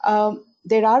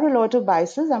 There are a lot of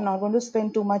biases. I'm not going to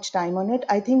spend too much time on it.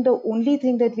 I think the only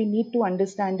thing that we need to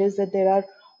understand is that there are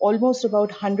almost about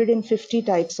 150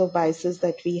 types of biases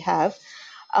that we have.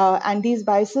 And these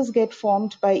biases get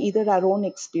formed by either our own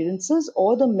experiences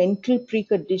or the mental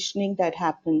preconditioning that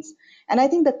happens. And I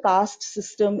think the caste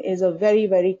system is a very,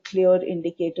 very clear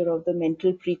indicator of the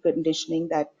mental preconditioning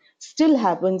that still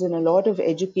happens in a lot of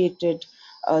educated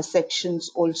sections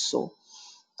also.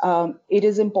 It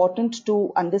is important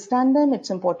to understand them,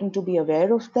 it's important to be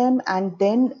aware of them, and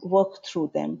then work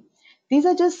through them. These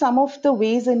are just some of the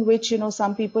ways in which,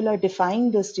 some people are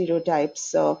defying the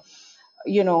stereotypes.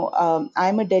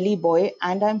 I'm a Delhi boy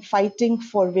and I'm fighting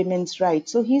for women's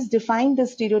rights. So he's defying the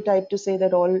stereotype to say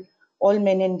that all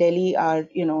men in Delhi are,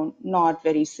 not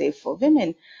very safe for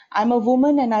women. I'm a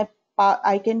woman and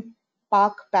I can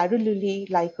park parallelly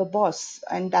like a boss,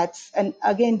 and that's, and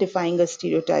again, defying a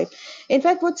stereotype. In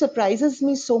fact, what surprises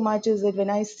me so much is that when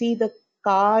I see the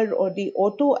car or the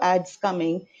auto ads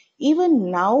coming,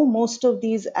 even now most of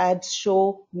these ads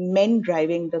show men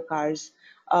driving the cars.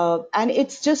 And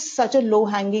it's just such a low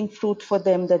hanging fruit for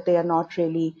them that they are not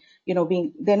really,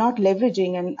 they're not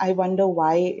leveraging. And I wonder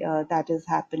why that is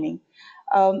happening.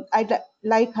 I'd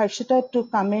like Harshita to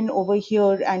come in over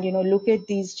here and, look at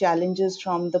these challenges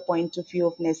from the point of view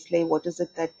of Nestle. What is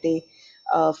it that they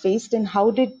faced, and how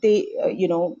did they,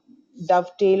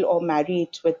 dovetail or marry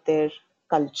it with their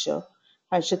culture?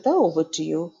 Harshita, over to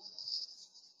you.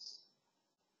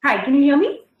 Hi, can you hear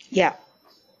me? Yeah.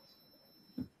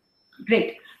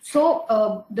 Great.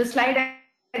 So the slide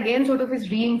again sort of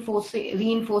is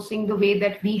reinforcing the way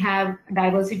that we have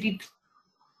diversity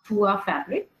through our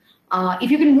fabric.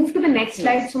 If you can move to the next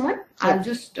slide, Suman, I'll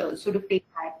just sort of take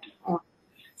that on.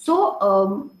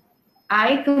 So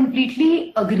I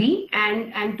completely agree,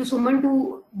 and to Suman,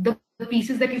 to the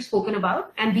pieces that you've spoken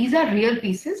about, and these are real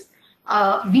pieces.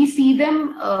 We see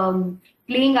them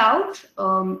playing out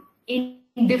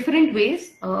in different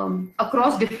ways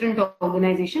across different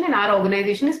organizations, and our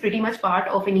organization is pretty much part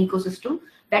of an ecosystem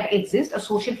that exists, a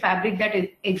social fabric that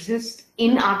exists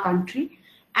in our country,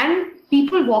 and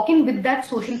people walk in with that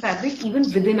social fabric even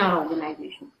within our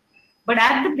organization. But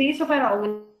at the base of our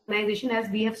organization, as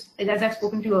I've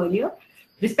spoken to you earlier,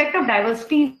 respect of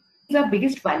diversity is our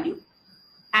biggest value.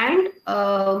 And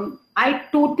I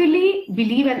totally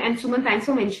believe, and Suman, thanks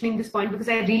for mentioning this point, because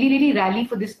I really, really rally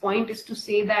for this point, is to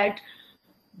say that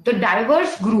the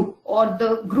diverse group, or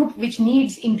the group which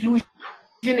needs inclusion,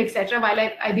 etc., while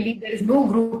I believe there is no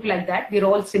group like that, we're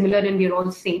all similar and we're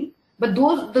all same, but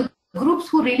the groups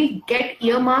who really get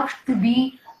earmarked to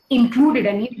be included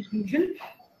and need inclusion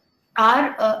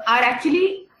are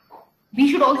actually, we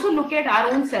should also look at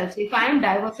our own selves. If I am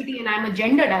diversity and I'm a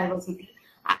gender diversity,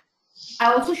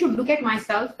 I also should look at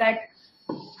myself that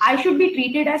I should be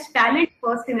treated as talent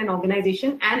first in an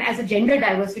organization and as a gender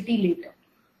diversity later.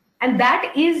 And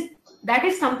that is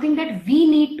something that we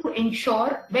need to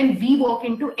ensure when we walk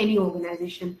into any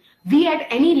organization. We at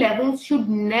any level should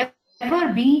never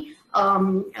be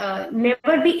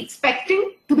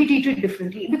expecting to be treated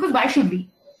differently, because why should we?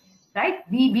 Right?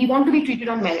 We want to be treated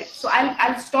on merit. So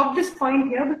I'll stop this point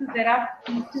here, because there are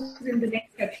pieces in the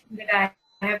next section that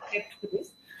I have kept for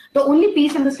this. The only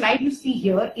piece on the slide you see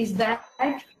here is that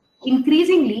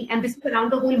increasingly, and this is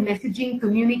around the whole messaging,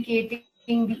 communicating,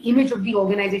 the image of the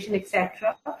organization,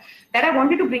 etc., that I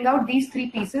wanted to bring out these three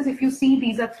pieces. If you see,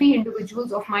 these are three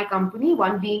individuals of my company,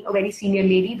 one being a very senior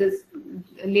lady, this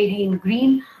lady in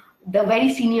green, the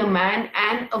very senior man,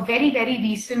 and a very, very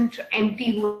recent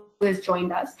MT who has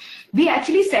joined us. We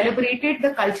actually celebrated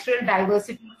the cultural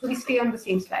diversity. So we stay on the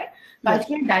same slide.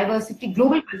 Cultural diversity,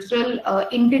 global cultural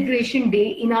integration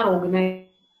day in our organization.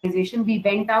 We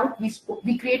went out,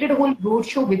 we created a whole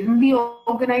roadshow within the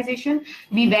organization.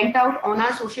 We went out on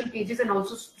our social pages and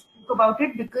also spoke about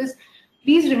it, because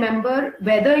please remember,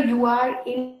 whether you are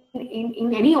in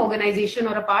any organization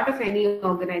or a part of any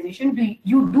organization,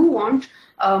 you do want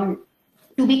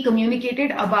to be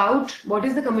communicated about what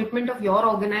is the commitment of your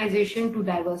organization to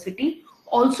diversity.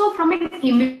 Also, from an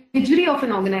imagery of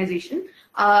an organization,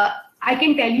 I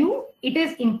can tell you it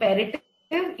is imperative,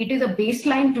 it is a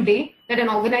baseline today that an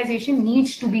organization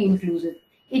needs to be inclusive.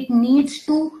 It needs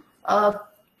to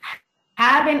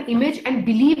have an image and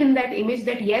believe in that image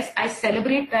that yes, I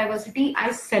celebrate diversity,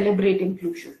 I celebrate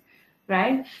inclusion,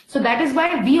 right? So that is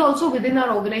why we also within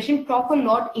our organization talk a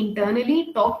lot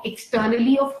internally, talk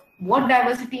externally of what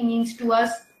diversity means to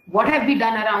us, what have we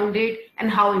done around it,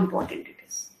 and how important it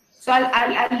is. So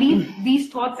I'll leave these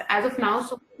thoughts as of now,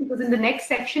 so because in the next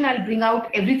section I'll bring out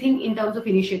everything in terms of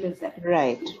initiatives that.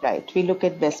 Right. We look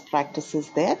at best practices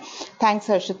there. Thanks,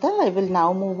 Harshita. I will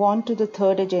now move on to the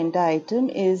third agenda item.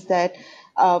 Is that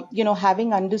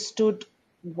having understood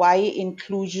why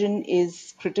inclusion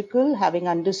is critical, having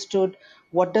understood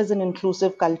what does an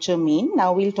inclusive culture mean,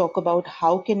 now we'll talk about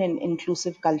how can an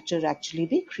inclusive culture actually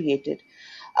be created.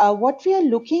 What we are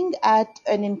looking at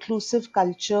an inclusive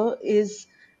culture is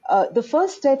the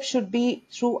first step should be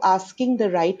through asking the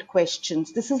right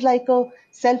questions. This is like a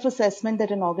self-assessment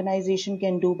that an organization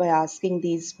can do by asking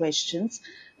these questions,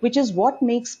 which is what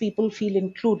makes people feel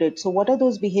included. So what are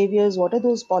those behaviors? What are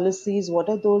those policies? What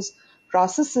are those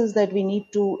processes that we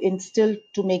need to instill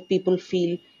to make people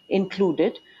feel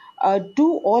included?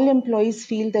 Do all employees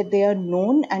feel that they are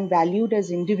known and valued as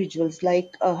individuals,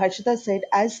 like Harshita said,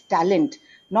 as talent,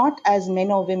 not as men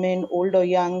or women, old or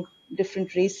young,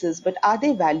 different races, but are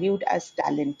they valued as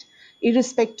talent,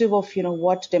 irrespective of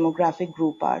what demographic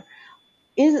group are?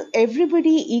 Is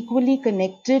everybody equally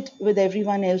connected with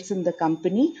everyone else in the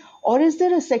company, or is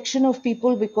there a section of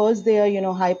people, because they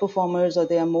are high performers or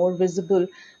they are more visible,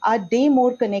 are they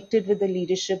more connected with the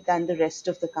leadership than the rest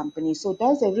of the company? So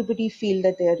does everybody feel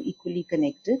that they are equally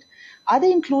connected? Are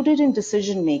they included in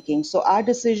decision making? So are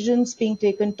decisions being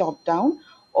taken top down,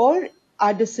 or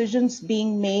are decisions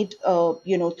being made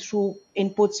through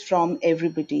inputs from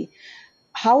everybody?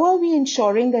 How are we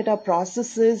ensuring that our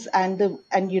processes and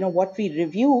what we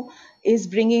review is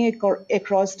bringing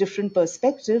across different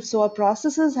perspectives? So our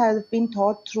processes have been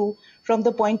thought through from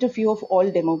the point of view of all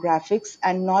demographics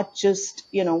and not just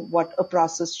what a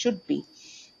process should be.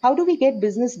 How do we get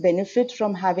business benefit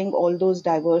from having all those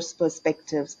diverse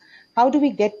perspectives? How do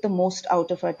we get the most out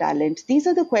of our talent? These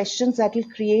are the questions that will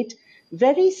create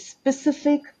very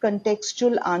specific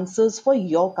contextual answers for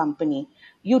your company.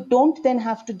 You don't then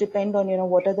have to depend on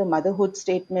what are the motherhood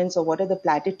statements or what are the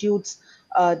platitudes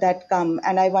that come,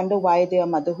 and I wonder why they are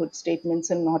motherhood statements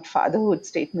and not fatherhood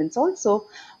statements also.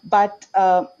 But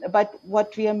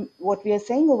what we are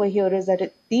saying over here is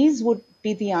that these would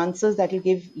be the answers that will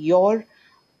give your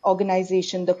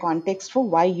organization the context for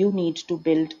why you need to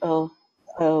build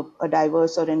a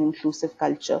diverse or an inclusive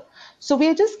culture. So we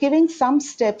are just giving some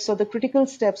steps or the critical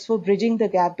steps for bridging the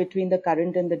gap between the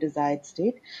current and the desired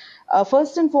state.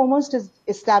 First and foremost is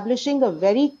establishing a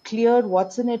very clear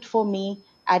what's in it for me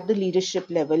at the leadership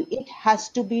level. It has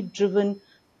to be driven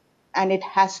and it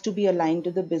has to be aligned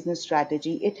to the business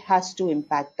strategy. It has to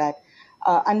impact that.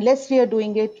 Unless we are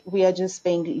doing it, we are just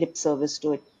paying lip service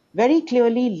to it. Very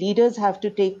clearly, leaders have to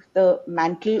take the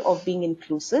mantle of being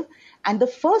inclusive. And the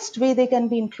first way they can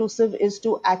be inclusive is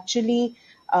to actually,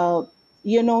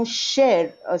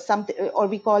 share something, or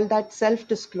we call that self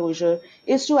disclosure,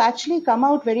 is to actually come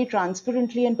out very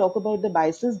transparently and talk about the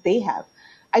biases they have.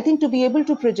 I think to be able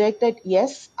to project that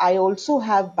yes, I also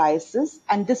have biases,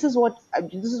 and this is what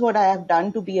I have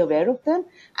done to be aware of them,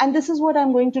 and this is what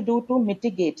I'm going to do to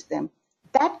mitigate them.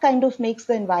 That kind of makes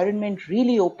the environment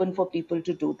really open for people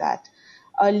to do that.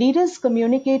 Leaders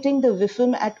communicating the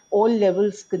WIFM at all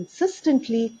levels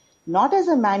consistently, not as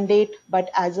a mandate, but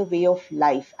as a way of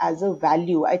life, as a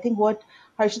value. I think what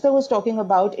Harshita was talking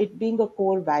about, it being a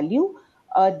core value,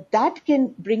 that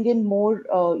can bring in more,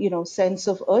 sense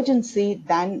of urgency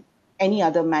than any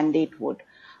other mandate would.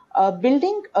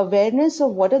 Building awareness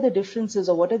of what are the differences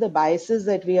or what are the biases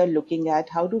that we are looking at,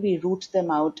 how do we root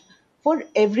them out for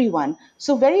everyone.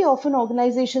 So very often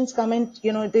organizations come and,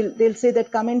 they'll say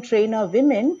that come and train our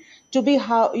women to be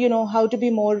how to be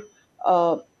more,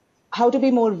 uh, how to be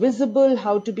more visible,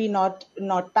 how to be not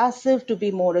passive, to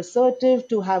be more assertive,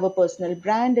 to have a personal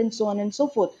brand, and so on and so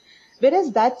forth.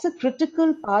 Whereas that's a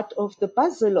critical part of the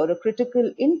puzzle or a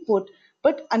critical input,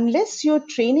 but unless you're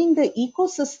training the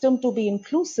ecosystem to be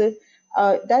inclusive,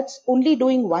 that's only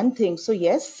doing one thing. So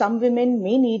yes, some women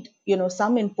may need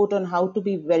some input on how to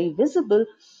be very visible,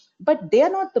 but they are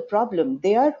not the problem.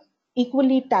 They are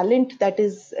equally talent that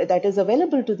is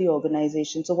available to the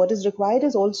organization. So what is required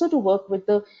is also to work with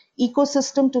the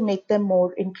ecosystem to make them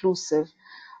more inclusive,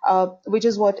 which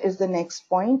is what is the next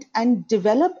point, and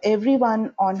develop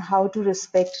everyone on how to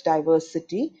respect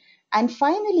diversity, and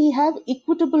finally have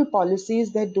equitable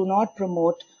policies that do not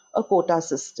promote a quota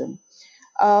system.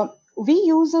 uh, we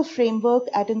use a framework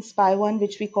at Inspire One,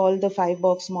 which we call the 5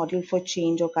 box model for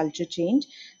change or culture change.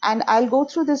 And I'll go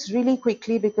through this really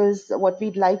quickly because what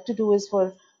we'd like to do is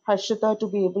for Harshita to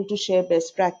be able to share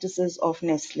best practices of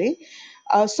Nestle.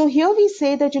 So here we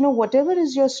say that, whatever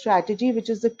is your strategy, which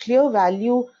is a clear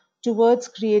value towards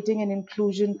creating an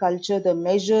inclusion culture, the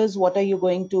measures, what are you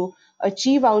going to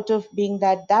achieve out of being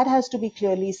that, that has to be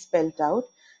clearly spelled out.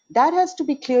 That has to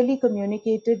be clearly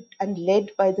communicated and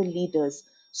led by the leaders.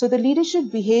 So the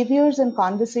leadership behaviors and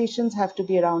conversations have to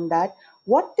be around that.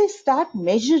 What they start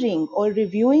measuring or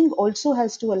reviewing also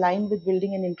has to align with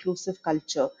building an inclusive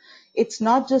culture. It's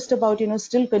not just about,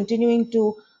 still continuing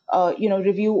to,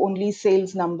 review only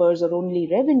sales numbers or only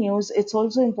revenues. It's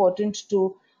also important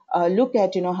to look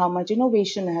at, how much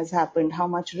innovation has happened, how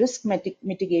much risk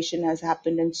mitigation has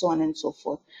happened, and so on and so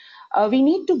forth. We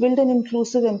need to build an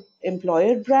inclusive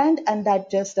employer brand, and that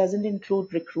just doesn't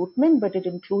include recruitment, but it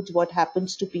includes what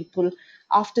happens to people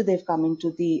after they've come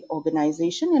into the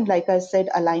organization. And like I said,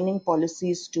 aligning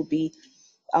policies to be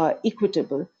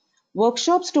equitable.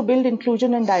 Workshops to build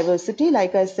inclusion and diversity,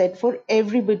 like I said, for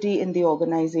everybody in the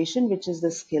organization, which is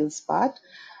the skills part.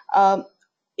 Um,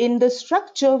 in the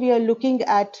structure, we are looking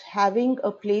at having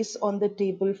a place on the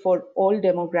table for all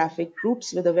demographic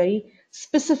groups with a very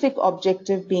specific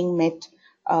objective being met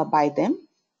by them.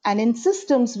 And in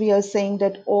systems, we are saying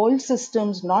that all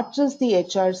systems, not just the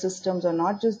HR systems or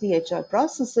not just the HR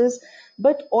processes,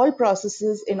 but all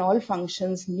processes in all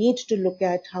functions need to look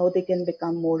at how they can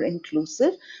become more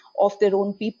inclusive of their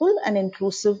own people and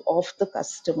inclusive of the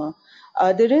customer.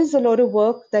 There is a lot of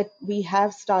work that we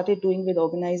have started doing with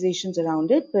organizations around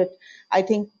it, but I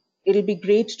think it'll be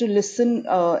great to listen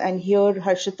and hear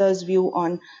Harshita's view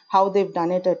on how they've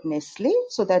done it at Nestle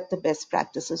so that the best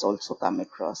practices also come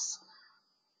across.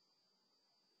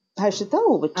 Harshita,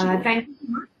 over to you. Thank you so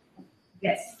much.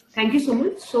 Yes, thank you so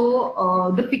much.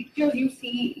 So the pictures you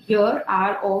see here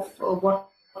are of what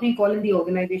we call in the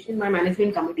organization my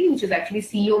management committee, which is actually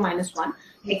CEO -1,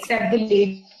 except the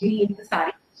lady in the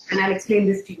sari, and I'll explain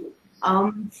this to you.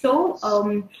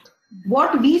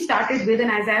 What we started with, and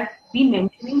as I've been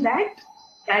mentioning, that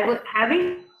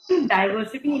having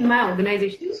diversity in my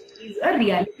organization is a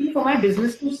reality for my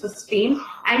business to sustain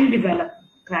and develop,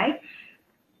 right?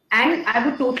 And I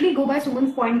would totally go by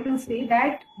Suman's point to say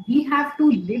that we have to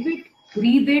live it,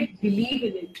 breathe it, believe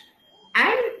in it.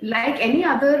 And like any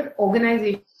other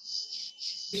organization,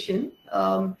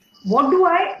 what do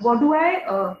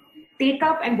I take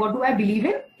up and what do I believe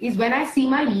in is when I see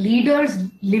my leaders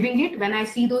living it, when I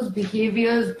see those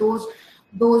behaviors, those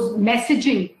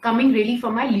messaging coming really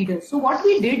from my leaders. So what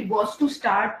we did was to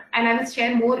start, and I will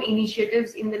share more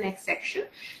initiatives in the next section,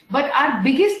 but our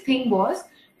biggest thing was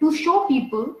to show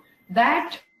people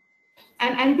that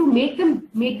and to make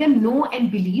them know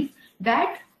and believe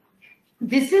that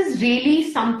this is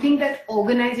really something that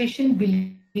organization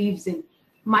believes in.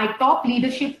 My top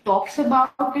leadership talks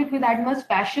about it with utmost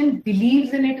passion,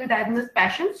 believes in it with utmost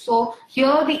passion. So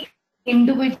here the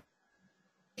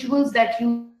individuals that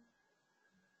you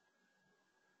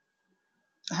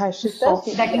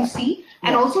Harshita, that you see,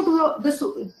 and also to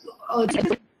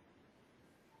the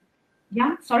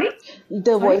yeah, sorry?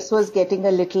 The voice was getting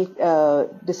a little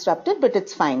disrupted, but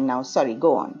it's fine now. Sorry,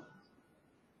 go on.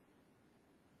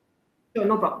 Sure,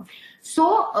 no problem.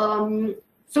 So,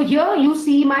 so here you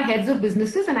see my heads of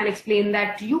businesses, and I'll explain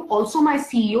that to you. Also, my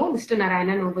CEO, Mr.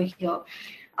 Narayanan, over here.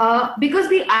 Because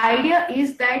the idea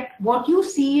is that what you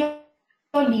see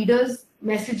your leaders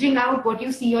messaging out, what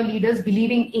you see your leaders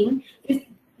believing in,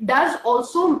 does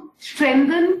also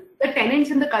strengthen the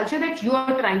tenets in the culture that you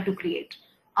are trying to create.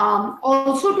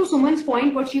 Also, to Suman's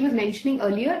point, what she was mentioning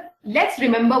earlier, let's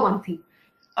remember one thing.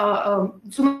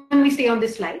 Suman, we stay on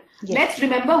this slide. Yes. Let's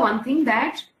remember one thing,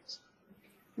 that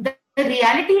the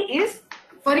reality is,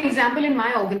 for example, in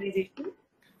my organization,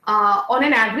 on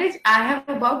an average, I have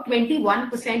about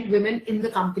 21% women in the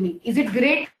company. Is it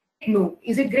great? No.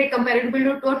 Is it great comparable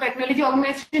to a technology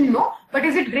organization? No. But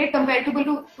is it great comparable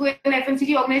to an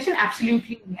FMCG organization?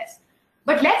 Absolutely yes.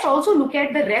 But let's also look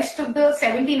at the rest of the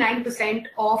 79%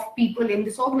 of people in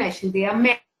this organization. They are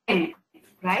men,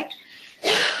 right?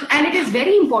 And it is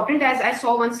very important, as I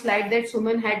saw one slide that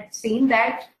Suman had seen,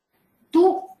 that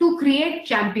to create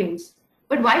champions.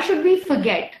 But why should we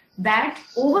forget that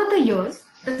over the years,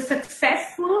 the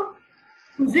successful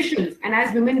positions, and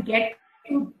as women get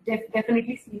to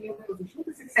definitely senior positions,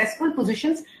 the successful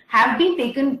positions have been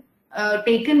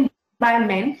taken by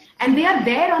men, and they are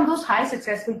there on those high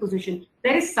successful positions.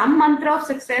 There is some mantra of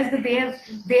success that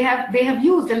they have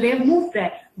used, and they have moved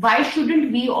there. Why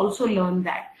shouldn't we also learn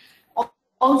that?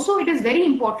 Also, it is very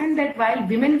important that while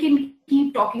women can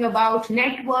keep talking about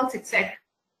networks, etc.,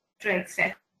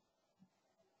 etc.,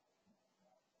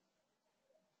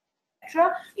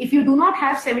 if you do not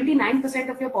have 79%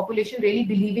 of your population really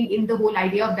believing in the whole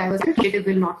idea of diversity, it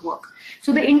will not work.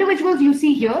 So the individuals you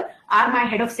see here are my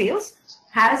head of sales,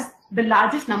 has the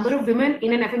largest number of women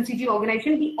in an FMCG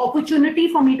organization, the opportunity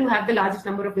for me to have the largest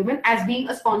number of women as being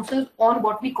a sponsor on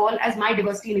what we call as my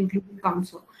diversity and inclusion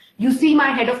council. You see my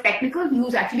head of technical,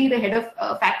 who's actually the head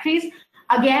of factories.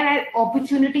 Again, an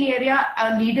opportunity area,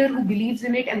 a leader who believes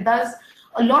in it, and thus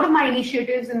a lot of my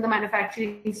initiatives in the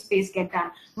manufacturing space get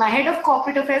done. My head of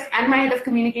corporate affairs and my head of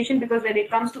communication, because when it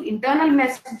comes to internal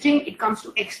messaging, it comes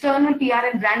to external PR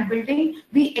and brand building,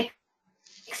 we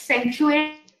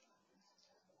accentuate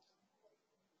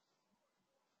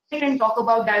and talk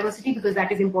about diversity because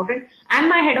that is important. And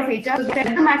my head of HR,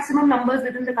 set the maximum numbers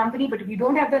within the company, but if you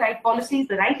don't have the right policies,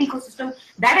 the right ecosystem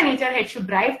that an HR head should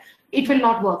drive, it will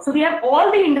not work. So we have all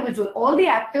the individuals, all the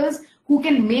actors who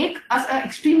can make us an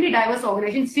extremely diverse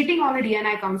organization sitting on a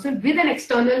D&I council with an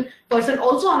external person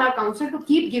also on our council to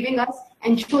keep giving us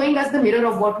and showing us the mirror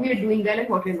of what we are doing well and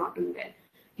what we are not doing well.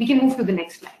 We can move to the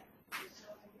next slide.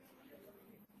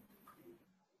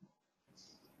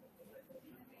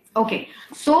 Okay,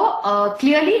 so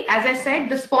clearly, as I said,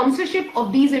 the sponsorship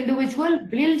of these individuals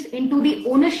builds into the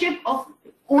ownership of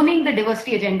owning the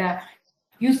diversity agenda.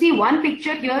 You see one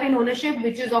picture here in ownership,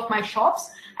 which is of my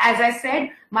shops. As I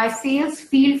said, my sales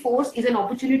field force is an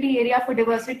opportunity area for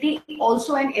diversity,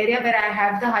 also an area where I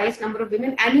have the highest number of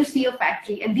women, and you see a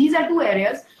factory. And these are two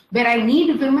areas where I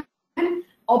need women,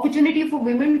 opportunity for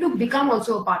women to become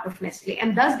also a part of Nestle.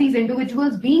 And thus these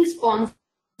individuals being sponsors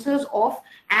of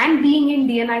and being in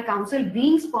D&I council,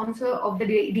 being sponsor of the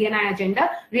D&I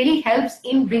agenda really helps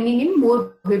in bringing in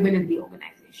more women in the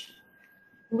organization.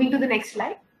 Moving to the next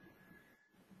slide.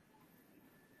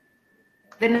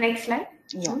 The next slide.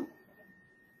 Yeah.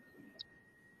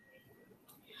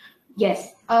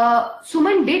 Yes.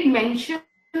 Suman did mention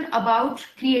about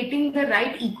creating the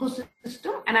right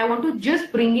ecosystem, and I want to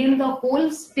just bring in the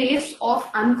whole space of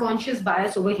unconscious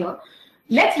bias over here.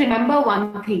 Let's remember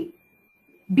one thing.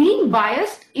 Being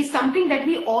biased is something that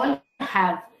we all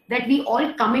have, that we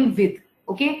all come in with.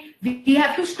 Okay, we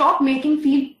have to stop making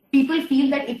people feel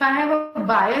that if I have a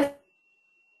bias,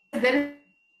 there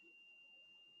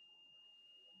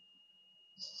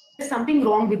is something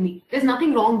wrong with me. There's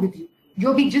nothing wrong with you.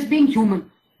 You're just being human.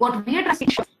 What we are trying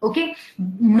to say, Okay,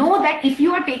 know that if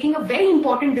you are taking a very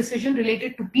important decision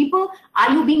related to people,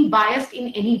 are you being biased in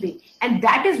any way? And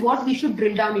that is what we should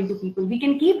drill down into people. We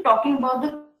can keep talking about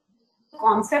the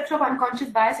concepts of unconscious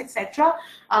bias, etc.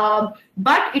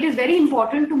 But it is very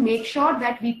important to make sure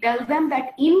that we tell them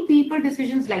that in people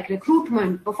decisions like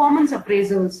recruitment, performance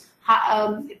appraisals,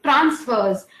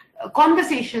 transfers,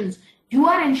 conversations, you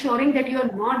are ensuring that you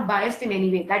are not biased in any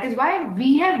way. That is why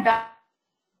we have done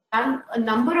a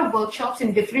number of workshops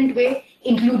in different way,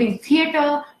 including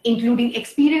theater, including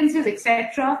experiences,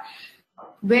 etc.,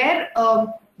 where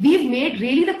we've made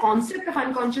really the concept of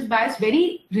unconscious bias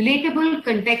very relatable,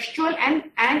 contextual,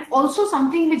 and also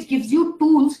something which gives you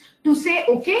tools to say,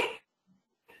 okay,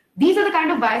 these are the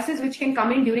kind of biases which can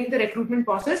come in during the recruitment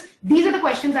process. These are the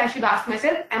questions I should ask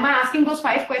myself. Am I asking those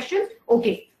 5 questions?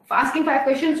 Okay. If asking 5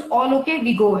 questions, all okay,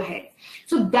 we go ahead.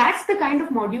 So that's the kind of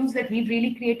modules that we've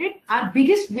really created. Our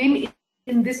biggest win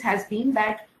in this has been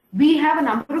that we have a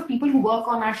number of people who work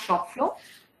on our shop floor.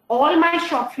 All my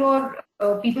shop floor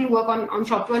people who work on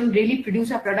shop floor and really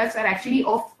produce our products are actually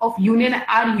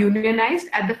unionized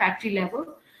at the factory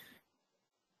level.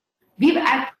 We've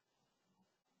actually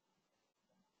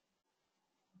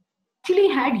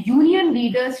had union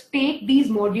leaders take these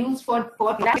modules for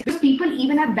because people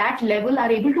even at that level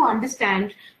are able to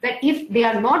understand that if they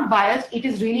are not biased, it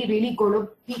is really, really going to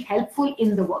be helpful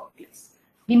in the workplace.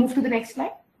 We move to the next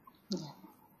slide.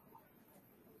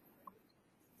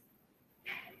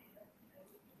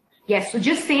 Yes, so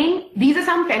just saying, these are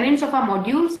some tenets of our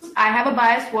modules. I have a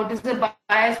bias. What is a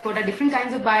bias? What are different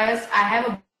kinds of bias? I have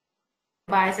a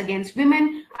bias against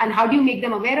women, and how do you make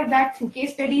them aware of that? Through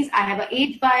case studies. I have an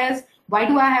age bias. Why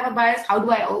do I have a bias? How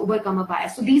do I overcome a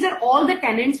bias? So these are all the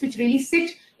tenets which really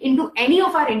sit into any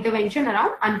of our intervention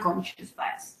around unconscious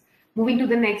bias. Moving to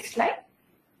the next slide.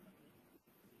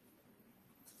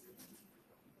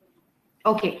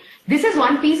 Okay, this is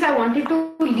one piece I wanted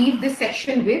to leave this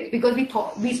session with, because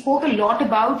we spoke a lot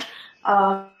about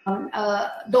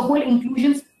the whole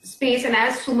inclusion space, and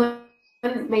as Suman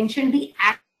mentioned, the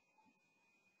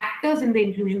actors in the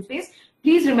inclusion space.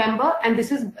 Please remember, and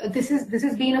this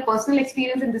has been a personal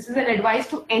experience, and this is an advice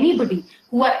to anybody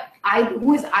who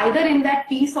is either in that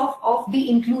piece of the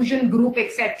inclusion group,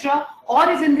 etc., or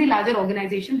is in the larger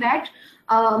organization, that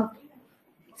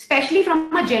especially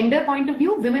from a gender point of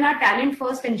view, women are talent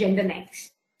first and gender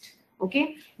next.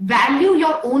 Okay, value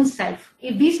your own self.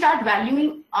 If we start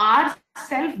valuing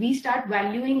ourself, we start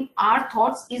valuing our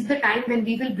thoughts, is the time when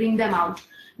we will bring them out.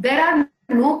 There are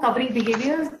no covering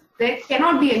behaviors. There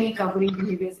cannot be any covering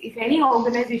behaviors. If any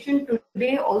organization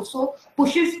today also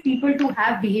pushes people to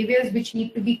have behaviors which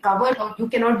need to be covered, or you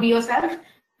cannot be yourself,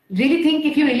 really think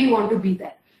if you really want to be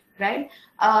there, right?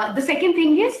 The second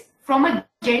thing is, from a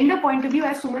gender point of view,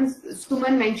 as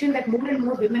Suman mentioned, that more and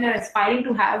more women are aspiring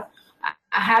to have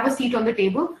a seat on the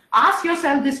table. Ask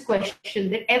yourself this question,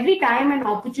 that every time an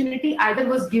opportunity either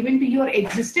was given to you or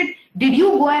existed, did you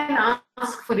go and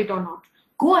ask for it or not?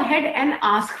 Go ahead and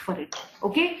ask for it,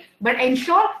 okay? But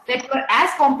ensure that you are as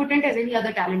competent as any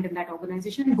other talent in that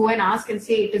organization. Go and ask and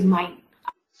say, it is mine.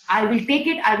 I will take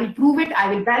it, I will prove it,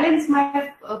 I will balance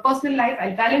my personal life,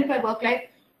 I'll balance my work life.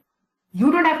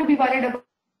 You don't have to be worried about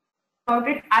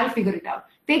it, I'll figure it out.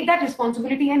 Take that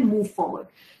responsibility and move forward.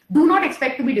 Do not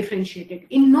expect to be differentiated.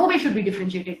 In no way should be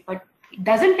differentiated, but it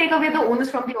doesn't take away the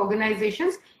onus from the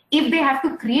organizations. If they have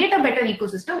to create a better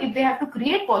ecosystem, if they have to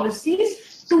create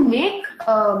policies to make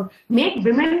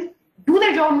women do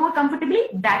their job more comfortably,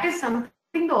 that is something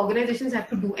the organizations have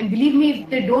to do. And believe me, if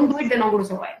they don't do it, they're not going to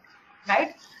survive,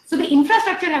 right? So the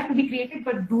infrastructure have to be created,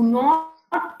 but do not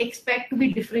expect to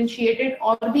be differentiated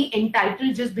or be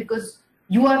entitled just because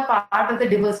you are part of the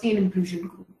diversity and inclusion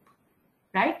group,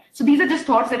 right? So these are just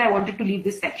thoughts that I wanted to leave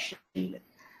this section with.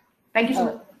 Thank you so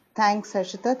much. Thanks,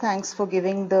 Harshita. Thanks for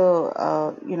giving the,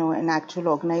 an actual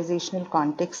organizational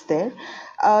context there.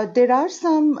 There are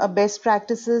some best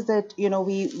practices that,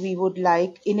 we would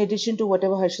like, in addition to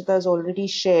whatever Harshita has already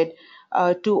shared,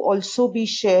 to also be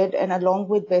shared, and along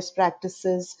with best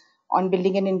practices on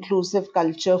building an inclusive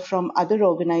culture from other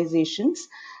organizations.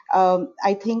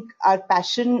 I think our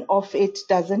passion of it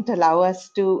doesn't allow us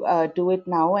to do it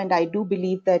now. And I do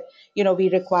believe that, we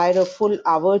require a full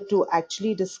hour to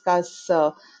actually discuss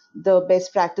the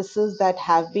best practices that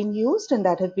have been used and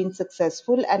that have been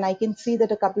successful. And I can see that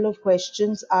a couple of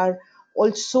questions are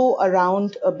also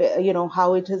around,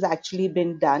 how it has actually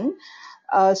been done.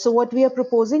 So what we are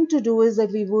proposing to do is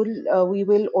that we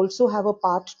will also have a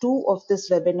part 2 of this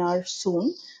webinar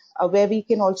soon, where we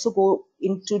can also go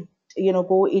in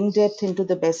depth into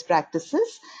the best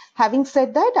practices. Having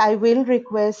said that, I will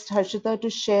request Harshita to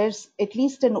share at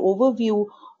least an overview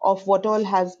of what all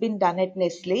has been done at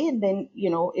Nestle, and then,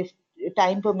 if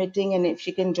time permitting and if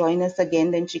she can join us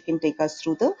again, then she can take us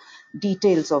through the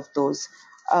details of those.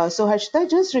 So Harshita,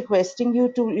 just requesting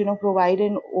you to, provide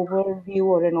an overview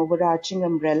or an overarching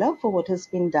umbrella for what has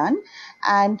been done,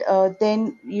 and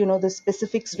then, the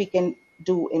specifics we can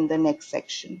do in the next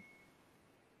section.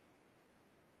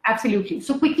 Absolutely.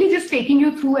 So quickly, just taking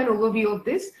you through an overview of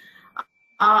this.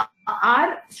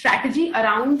 Our strategy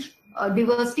around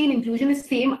diversity and inclusion is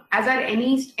same as our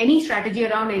any strategy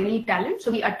around any talent.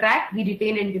 So we attract, we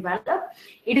retain, and develop.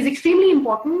 It is extremely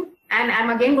important, and I'm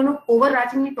again going to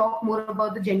overarchingly talk more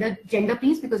about the gender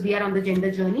piece because we are on the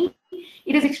gender journey.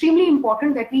 It is extremely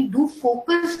important that we do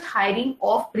focused hiring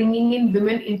of bringing in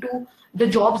women into the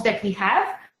jobs that we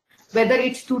have, whether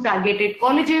it's through targeted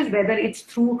colleges, whether it's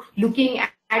through looking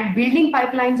at building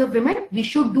pipelines of women. We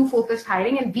should do focused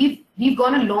hiring, and we've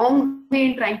gone a long way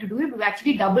in trying to do it. We've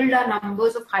actually doubled our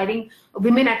numbers of hiring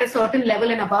women at a certain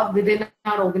level and above within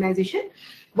our organization.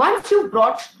 Once you've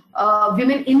brought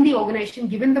women in the organization,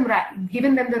 given them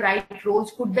the right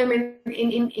roles, put them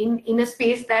in a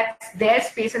space that's their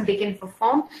space and they can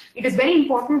perform, it is very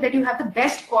important that you have the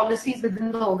best policies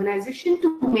within the organization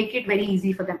to make it very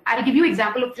easy for them. I'll give you an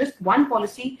example of just one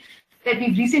policy that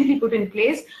we've recently put in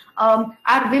place.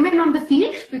 Our women on the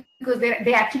field, because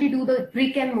they actually do the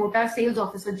brick and mortar sales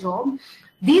officer job.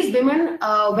 These women,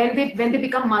 when they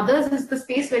become mothers, is the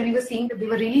space where we were seeing that they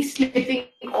were really slipping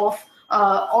off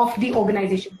the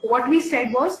organization. What we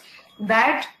said was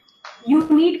that you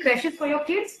need creches for your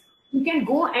kids. You can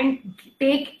go and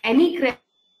take any creche,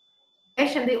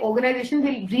 and the organization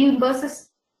will reimburse us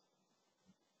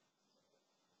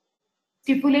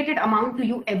stipulated amount to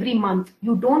you every month.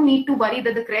 You don't need to worry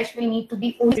that the creche will need to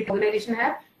be only the organization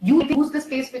have. You use the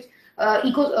space which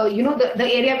the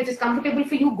area which is comfortable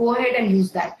for you. Go ahead and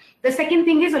use that. The second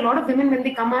thing is, a lot of women when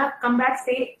they come back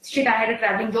say, shit, I had a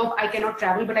traveling job, I cannot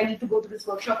travel, but I need to go to this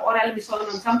workshop, or I'll miss out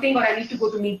on something, or I need to go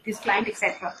to meet this client,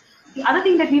 etc. The other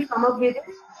thing that we've come up with,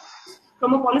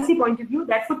 from a policy point of view,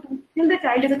 that till the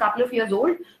child is a couple of years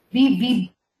old,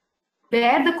 we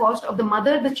bear the cost of the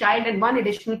mother, the child, and one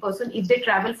additional person if they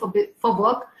travel for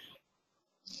work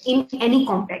in any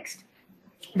context.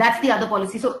 That's the other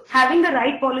policy. So having the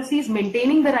right policies,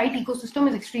 maintaining the right ecosystem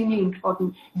is extremely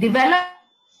important. Develop.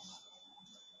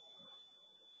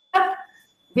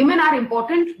 Women are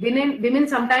important. Women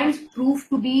sometimes prove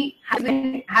to be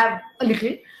have a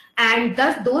little, and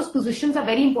thus those positions are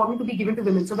very important to be given to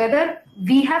women. So whether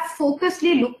we have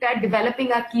focusedly looked at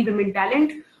developing our key women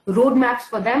talent, roadmaps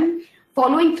for them,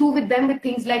 following through with them with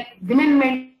things like women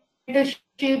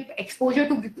mentorship, exposure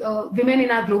to women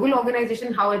in our global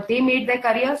organization, how have they made their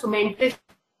career. So mentorship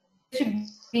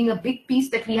being a big piece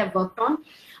that we have worked on.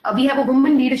 We have a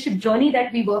women leadership journey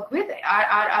that we work with.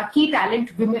 Our key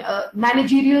talent, women,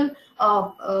 managerial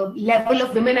level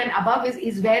of women and above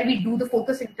is where we do the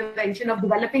focus intervention of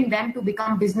developing them to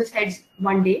become business heads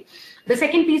one day. The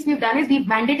second piece we've done is we've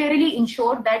mandatorily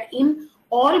ensured that in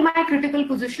all my critical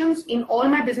positions, in all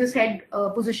my business head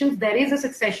positions, there is a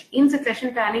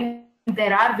succession planning.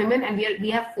 There are women, and we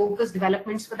have focused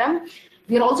developments for them.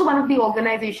 We are also one of the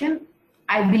organization,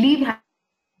 I believe,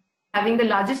 having the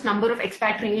largest number of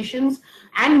expatriations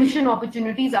and mission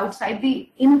opportunities outside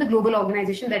in the global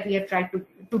organization that we have tried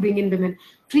to bring in women.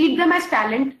 Treat them as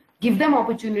talent, give them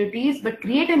opportunities, but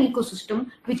create an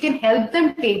ecosystem which can help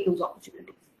them take those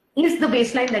opportunities. Is the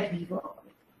baseline that we work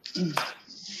with.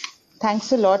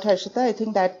 Thanks a lot, Harshita. I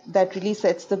think that really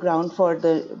sets the ground for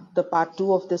the part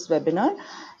 2 of this webinar.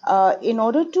 In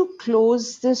order to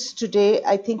close this today,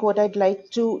 I think what I'd like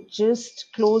to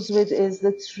just close with is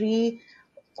the 3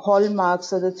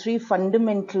 hallmarks or the 3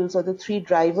 fundamentals or the 3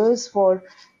 drivers for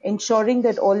ensuring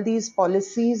that all these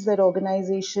policies that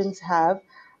organizations have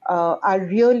are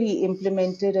really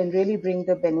implemented and really bring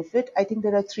the benefit. I think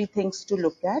there are 3 things to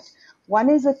look at. One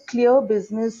is a clear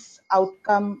business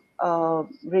outcome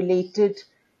related,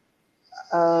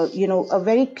 a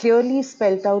very clearly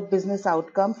spelled out business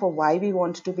outcome for why we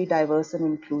want to be diverse and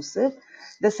inclusive.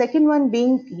 The second one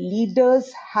being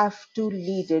leaders have to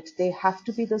lead it. They have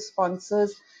to be the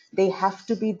sponsors. They have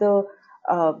to be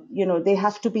they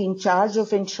have to be in charge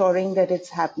of ensuring that it's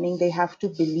happening. They have to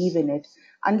believe in it.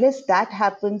 Unless that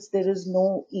happens, there is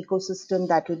no ecosystem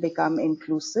that will become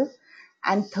inclusive.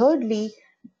 And thirdly,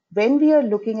 when we are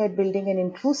looking at building an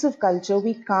inclusive culture,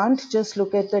 we can't just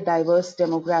look at the diverse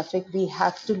demographic. We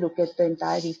have to look at the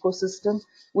entire ecosystem,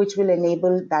 which will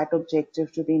enable that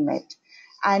objective to be met.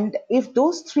 And if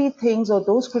those 3 things or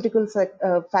those critical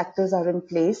factors are in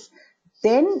place,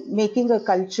 then making a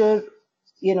culture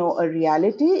a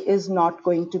reality is not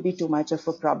going to be too much of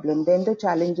a problem. Then the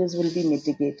challenges will be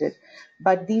mitigated.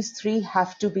 But these three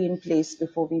have to be in place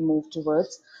before we move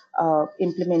towards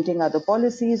implementing other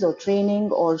policies or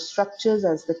training or structures,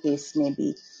 as the case may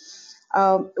be.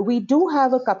 We do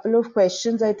have a couple of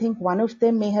questions. I think one of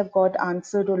them may have got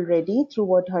answered already through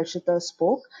what Harshita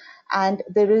spoke. And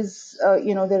there is,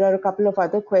 there are a couple of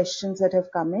other questions that have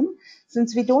come in.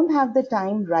 Since we don't have the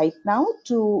time right now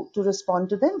to respond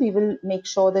to them, we will make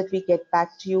sure that we get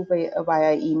back to you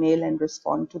via email and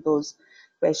respond to those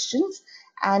questions.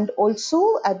 And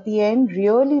also at the end,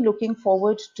 really looking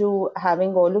forward to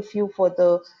having all of you for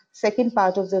the second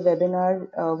part of the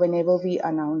webinar whenever we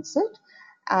announce it.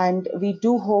 And we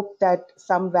do hope that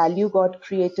some value got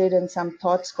created and some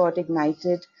thoughts got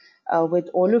ignited with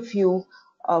all of you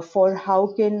for how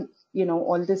can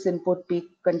all this input be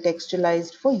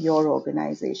contextualized for your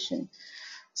organization.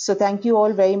 So thank you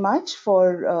all very much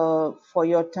for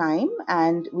your time,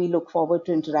 and we look forward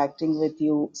to interacting with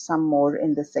you some more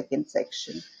in the second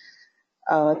section.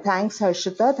 Thanks,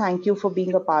 Harshita. Thank you for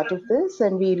being a part of this,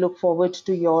 and we look forward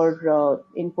to your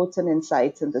inputs and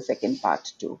insights in the second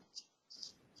part too.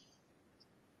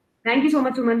 Thank you so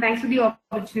much, Suman. Thanks for the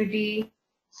opportunity.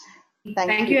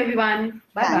 Thank you, everyone.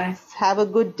 Bye-bye. Have a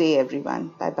good day,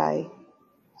 everyone. Bye-bye.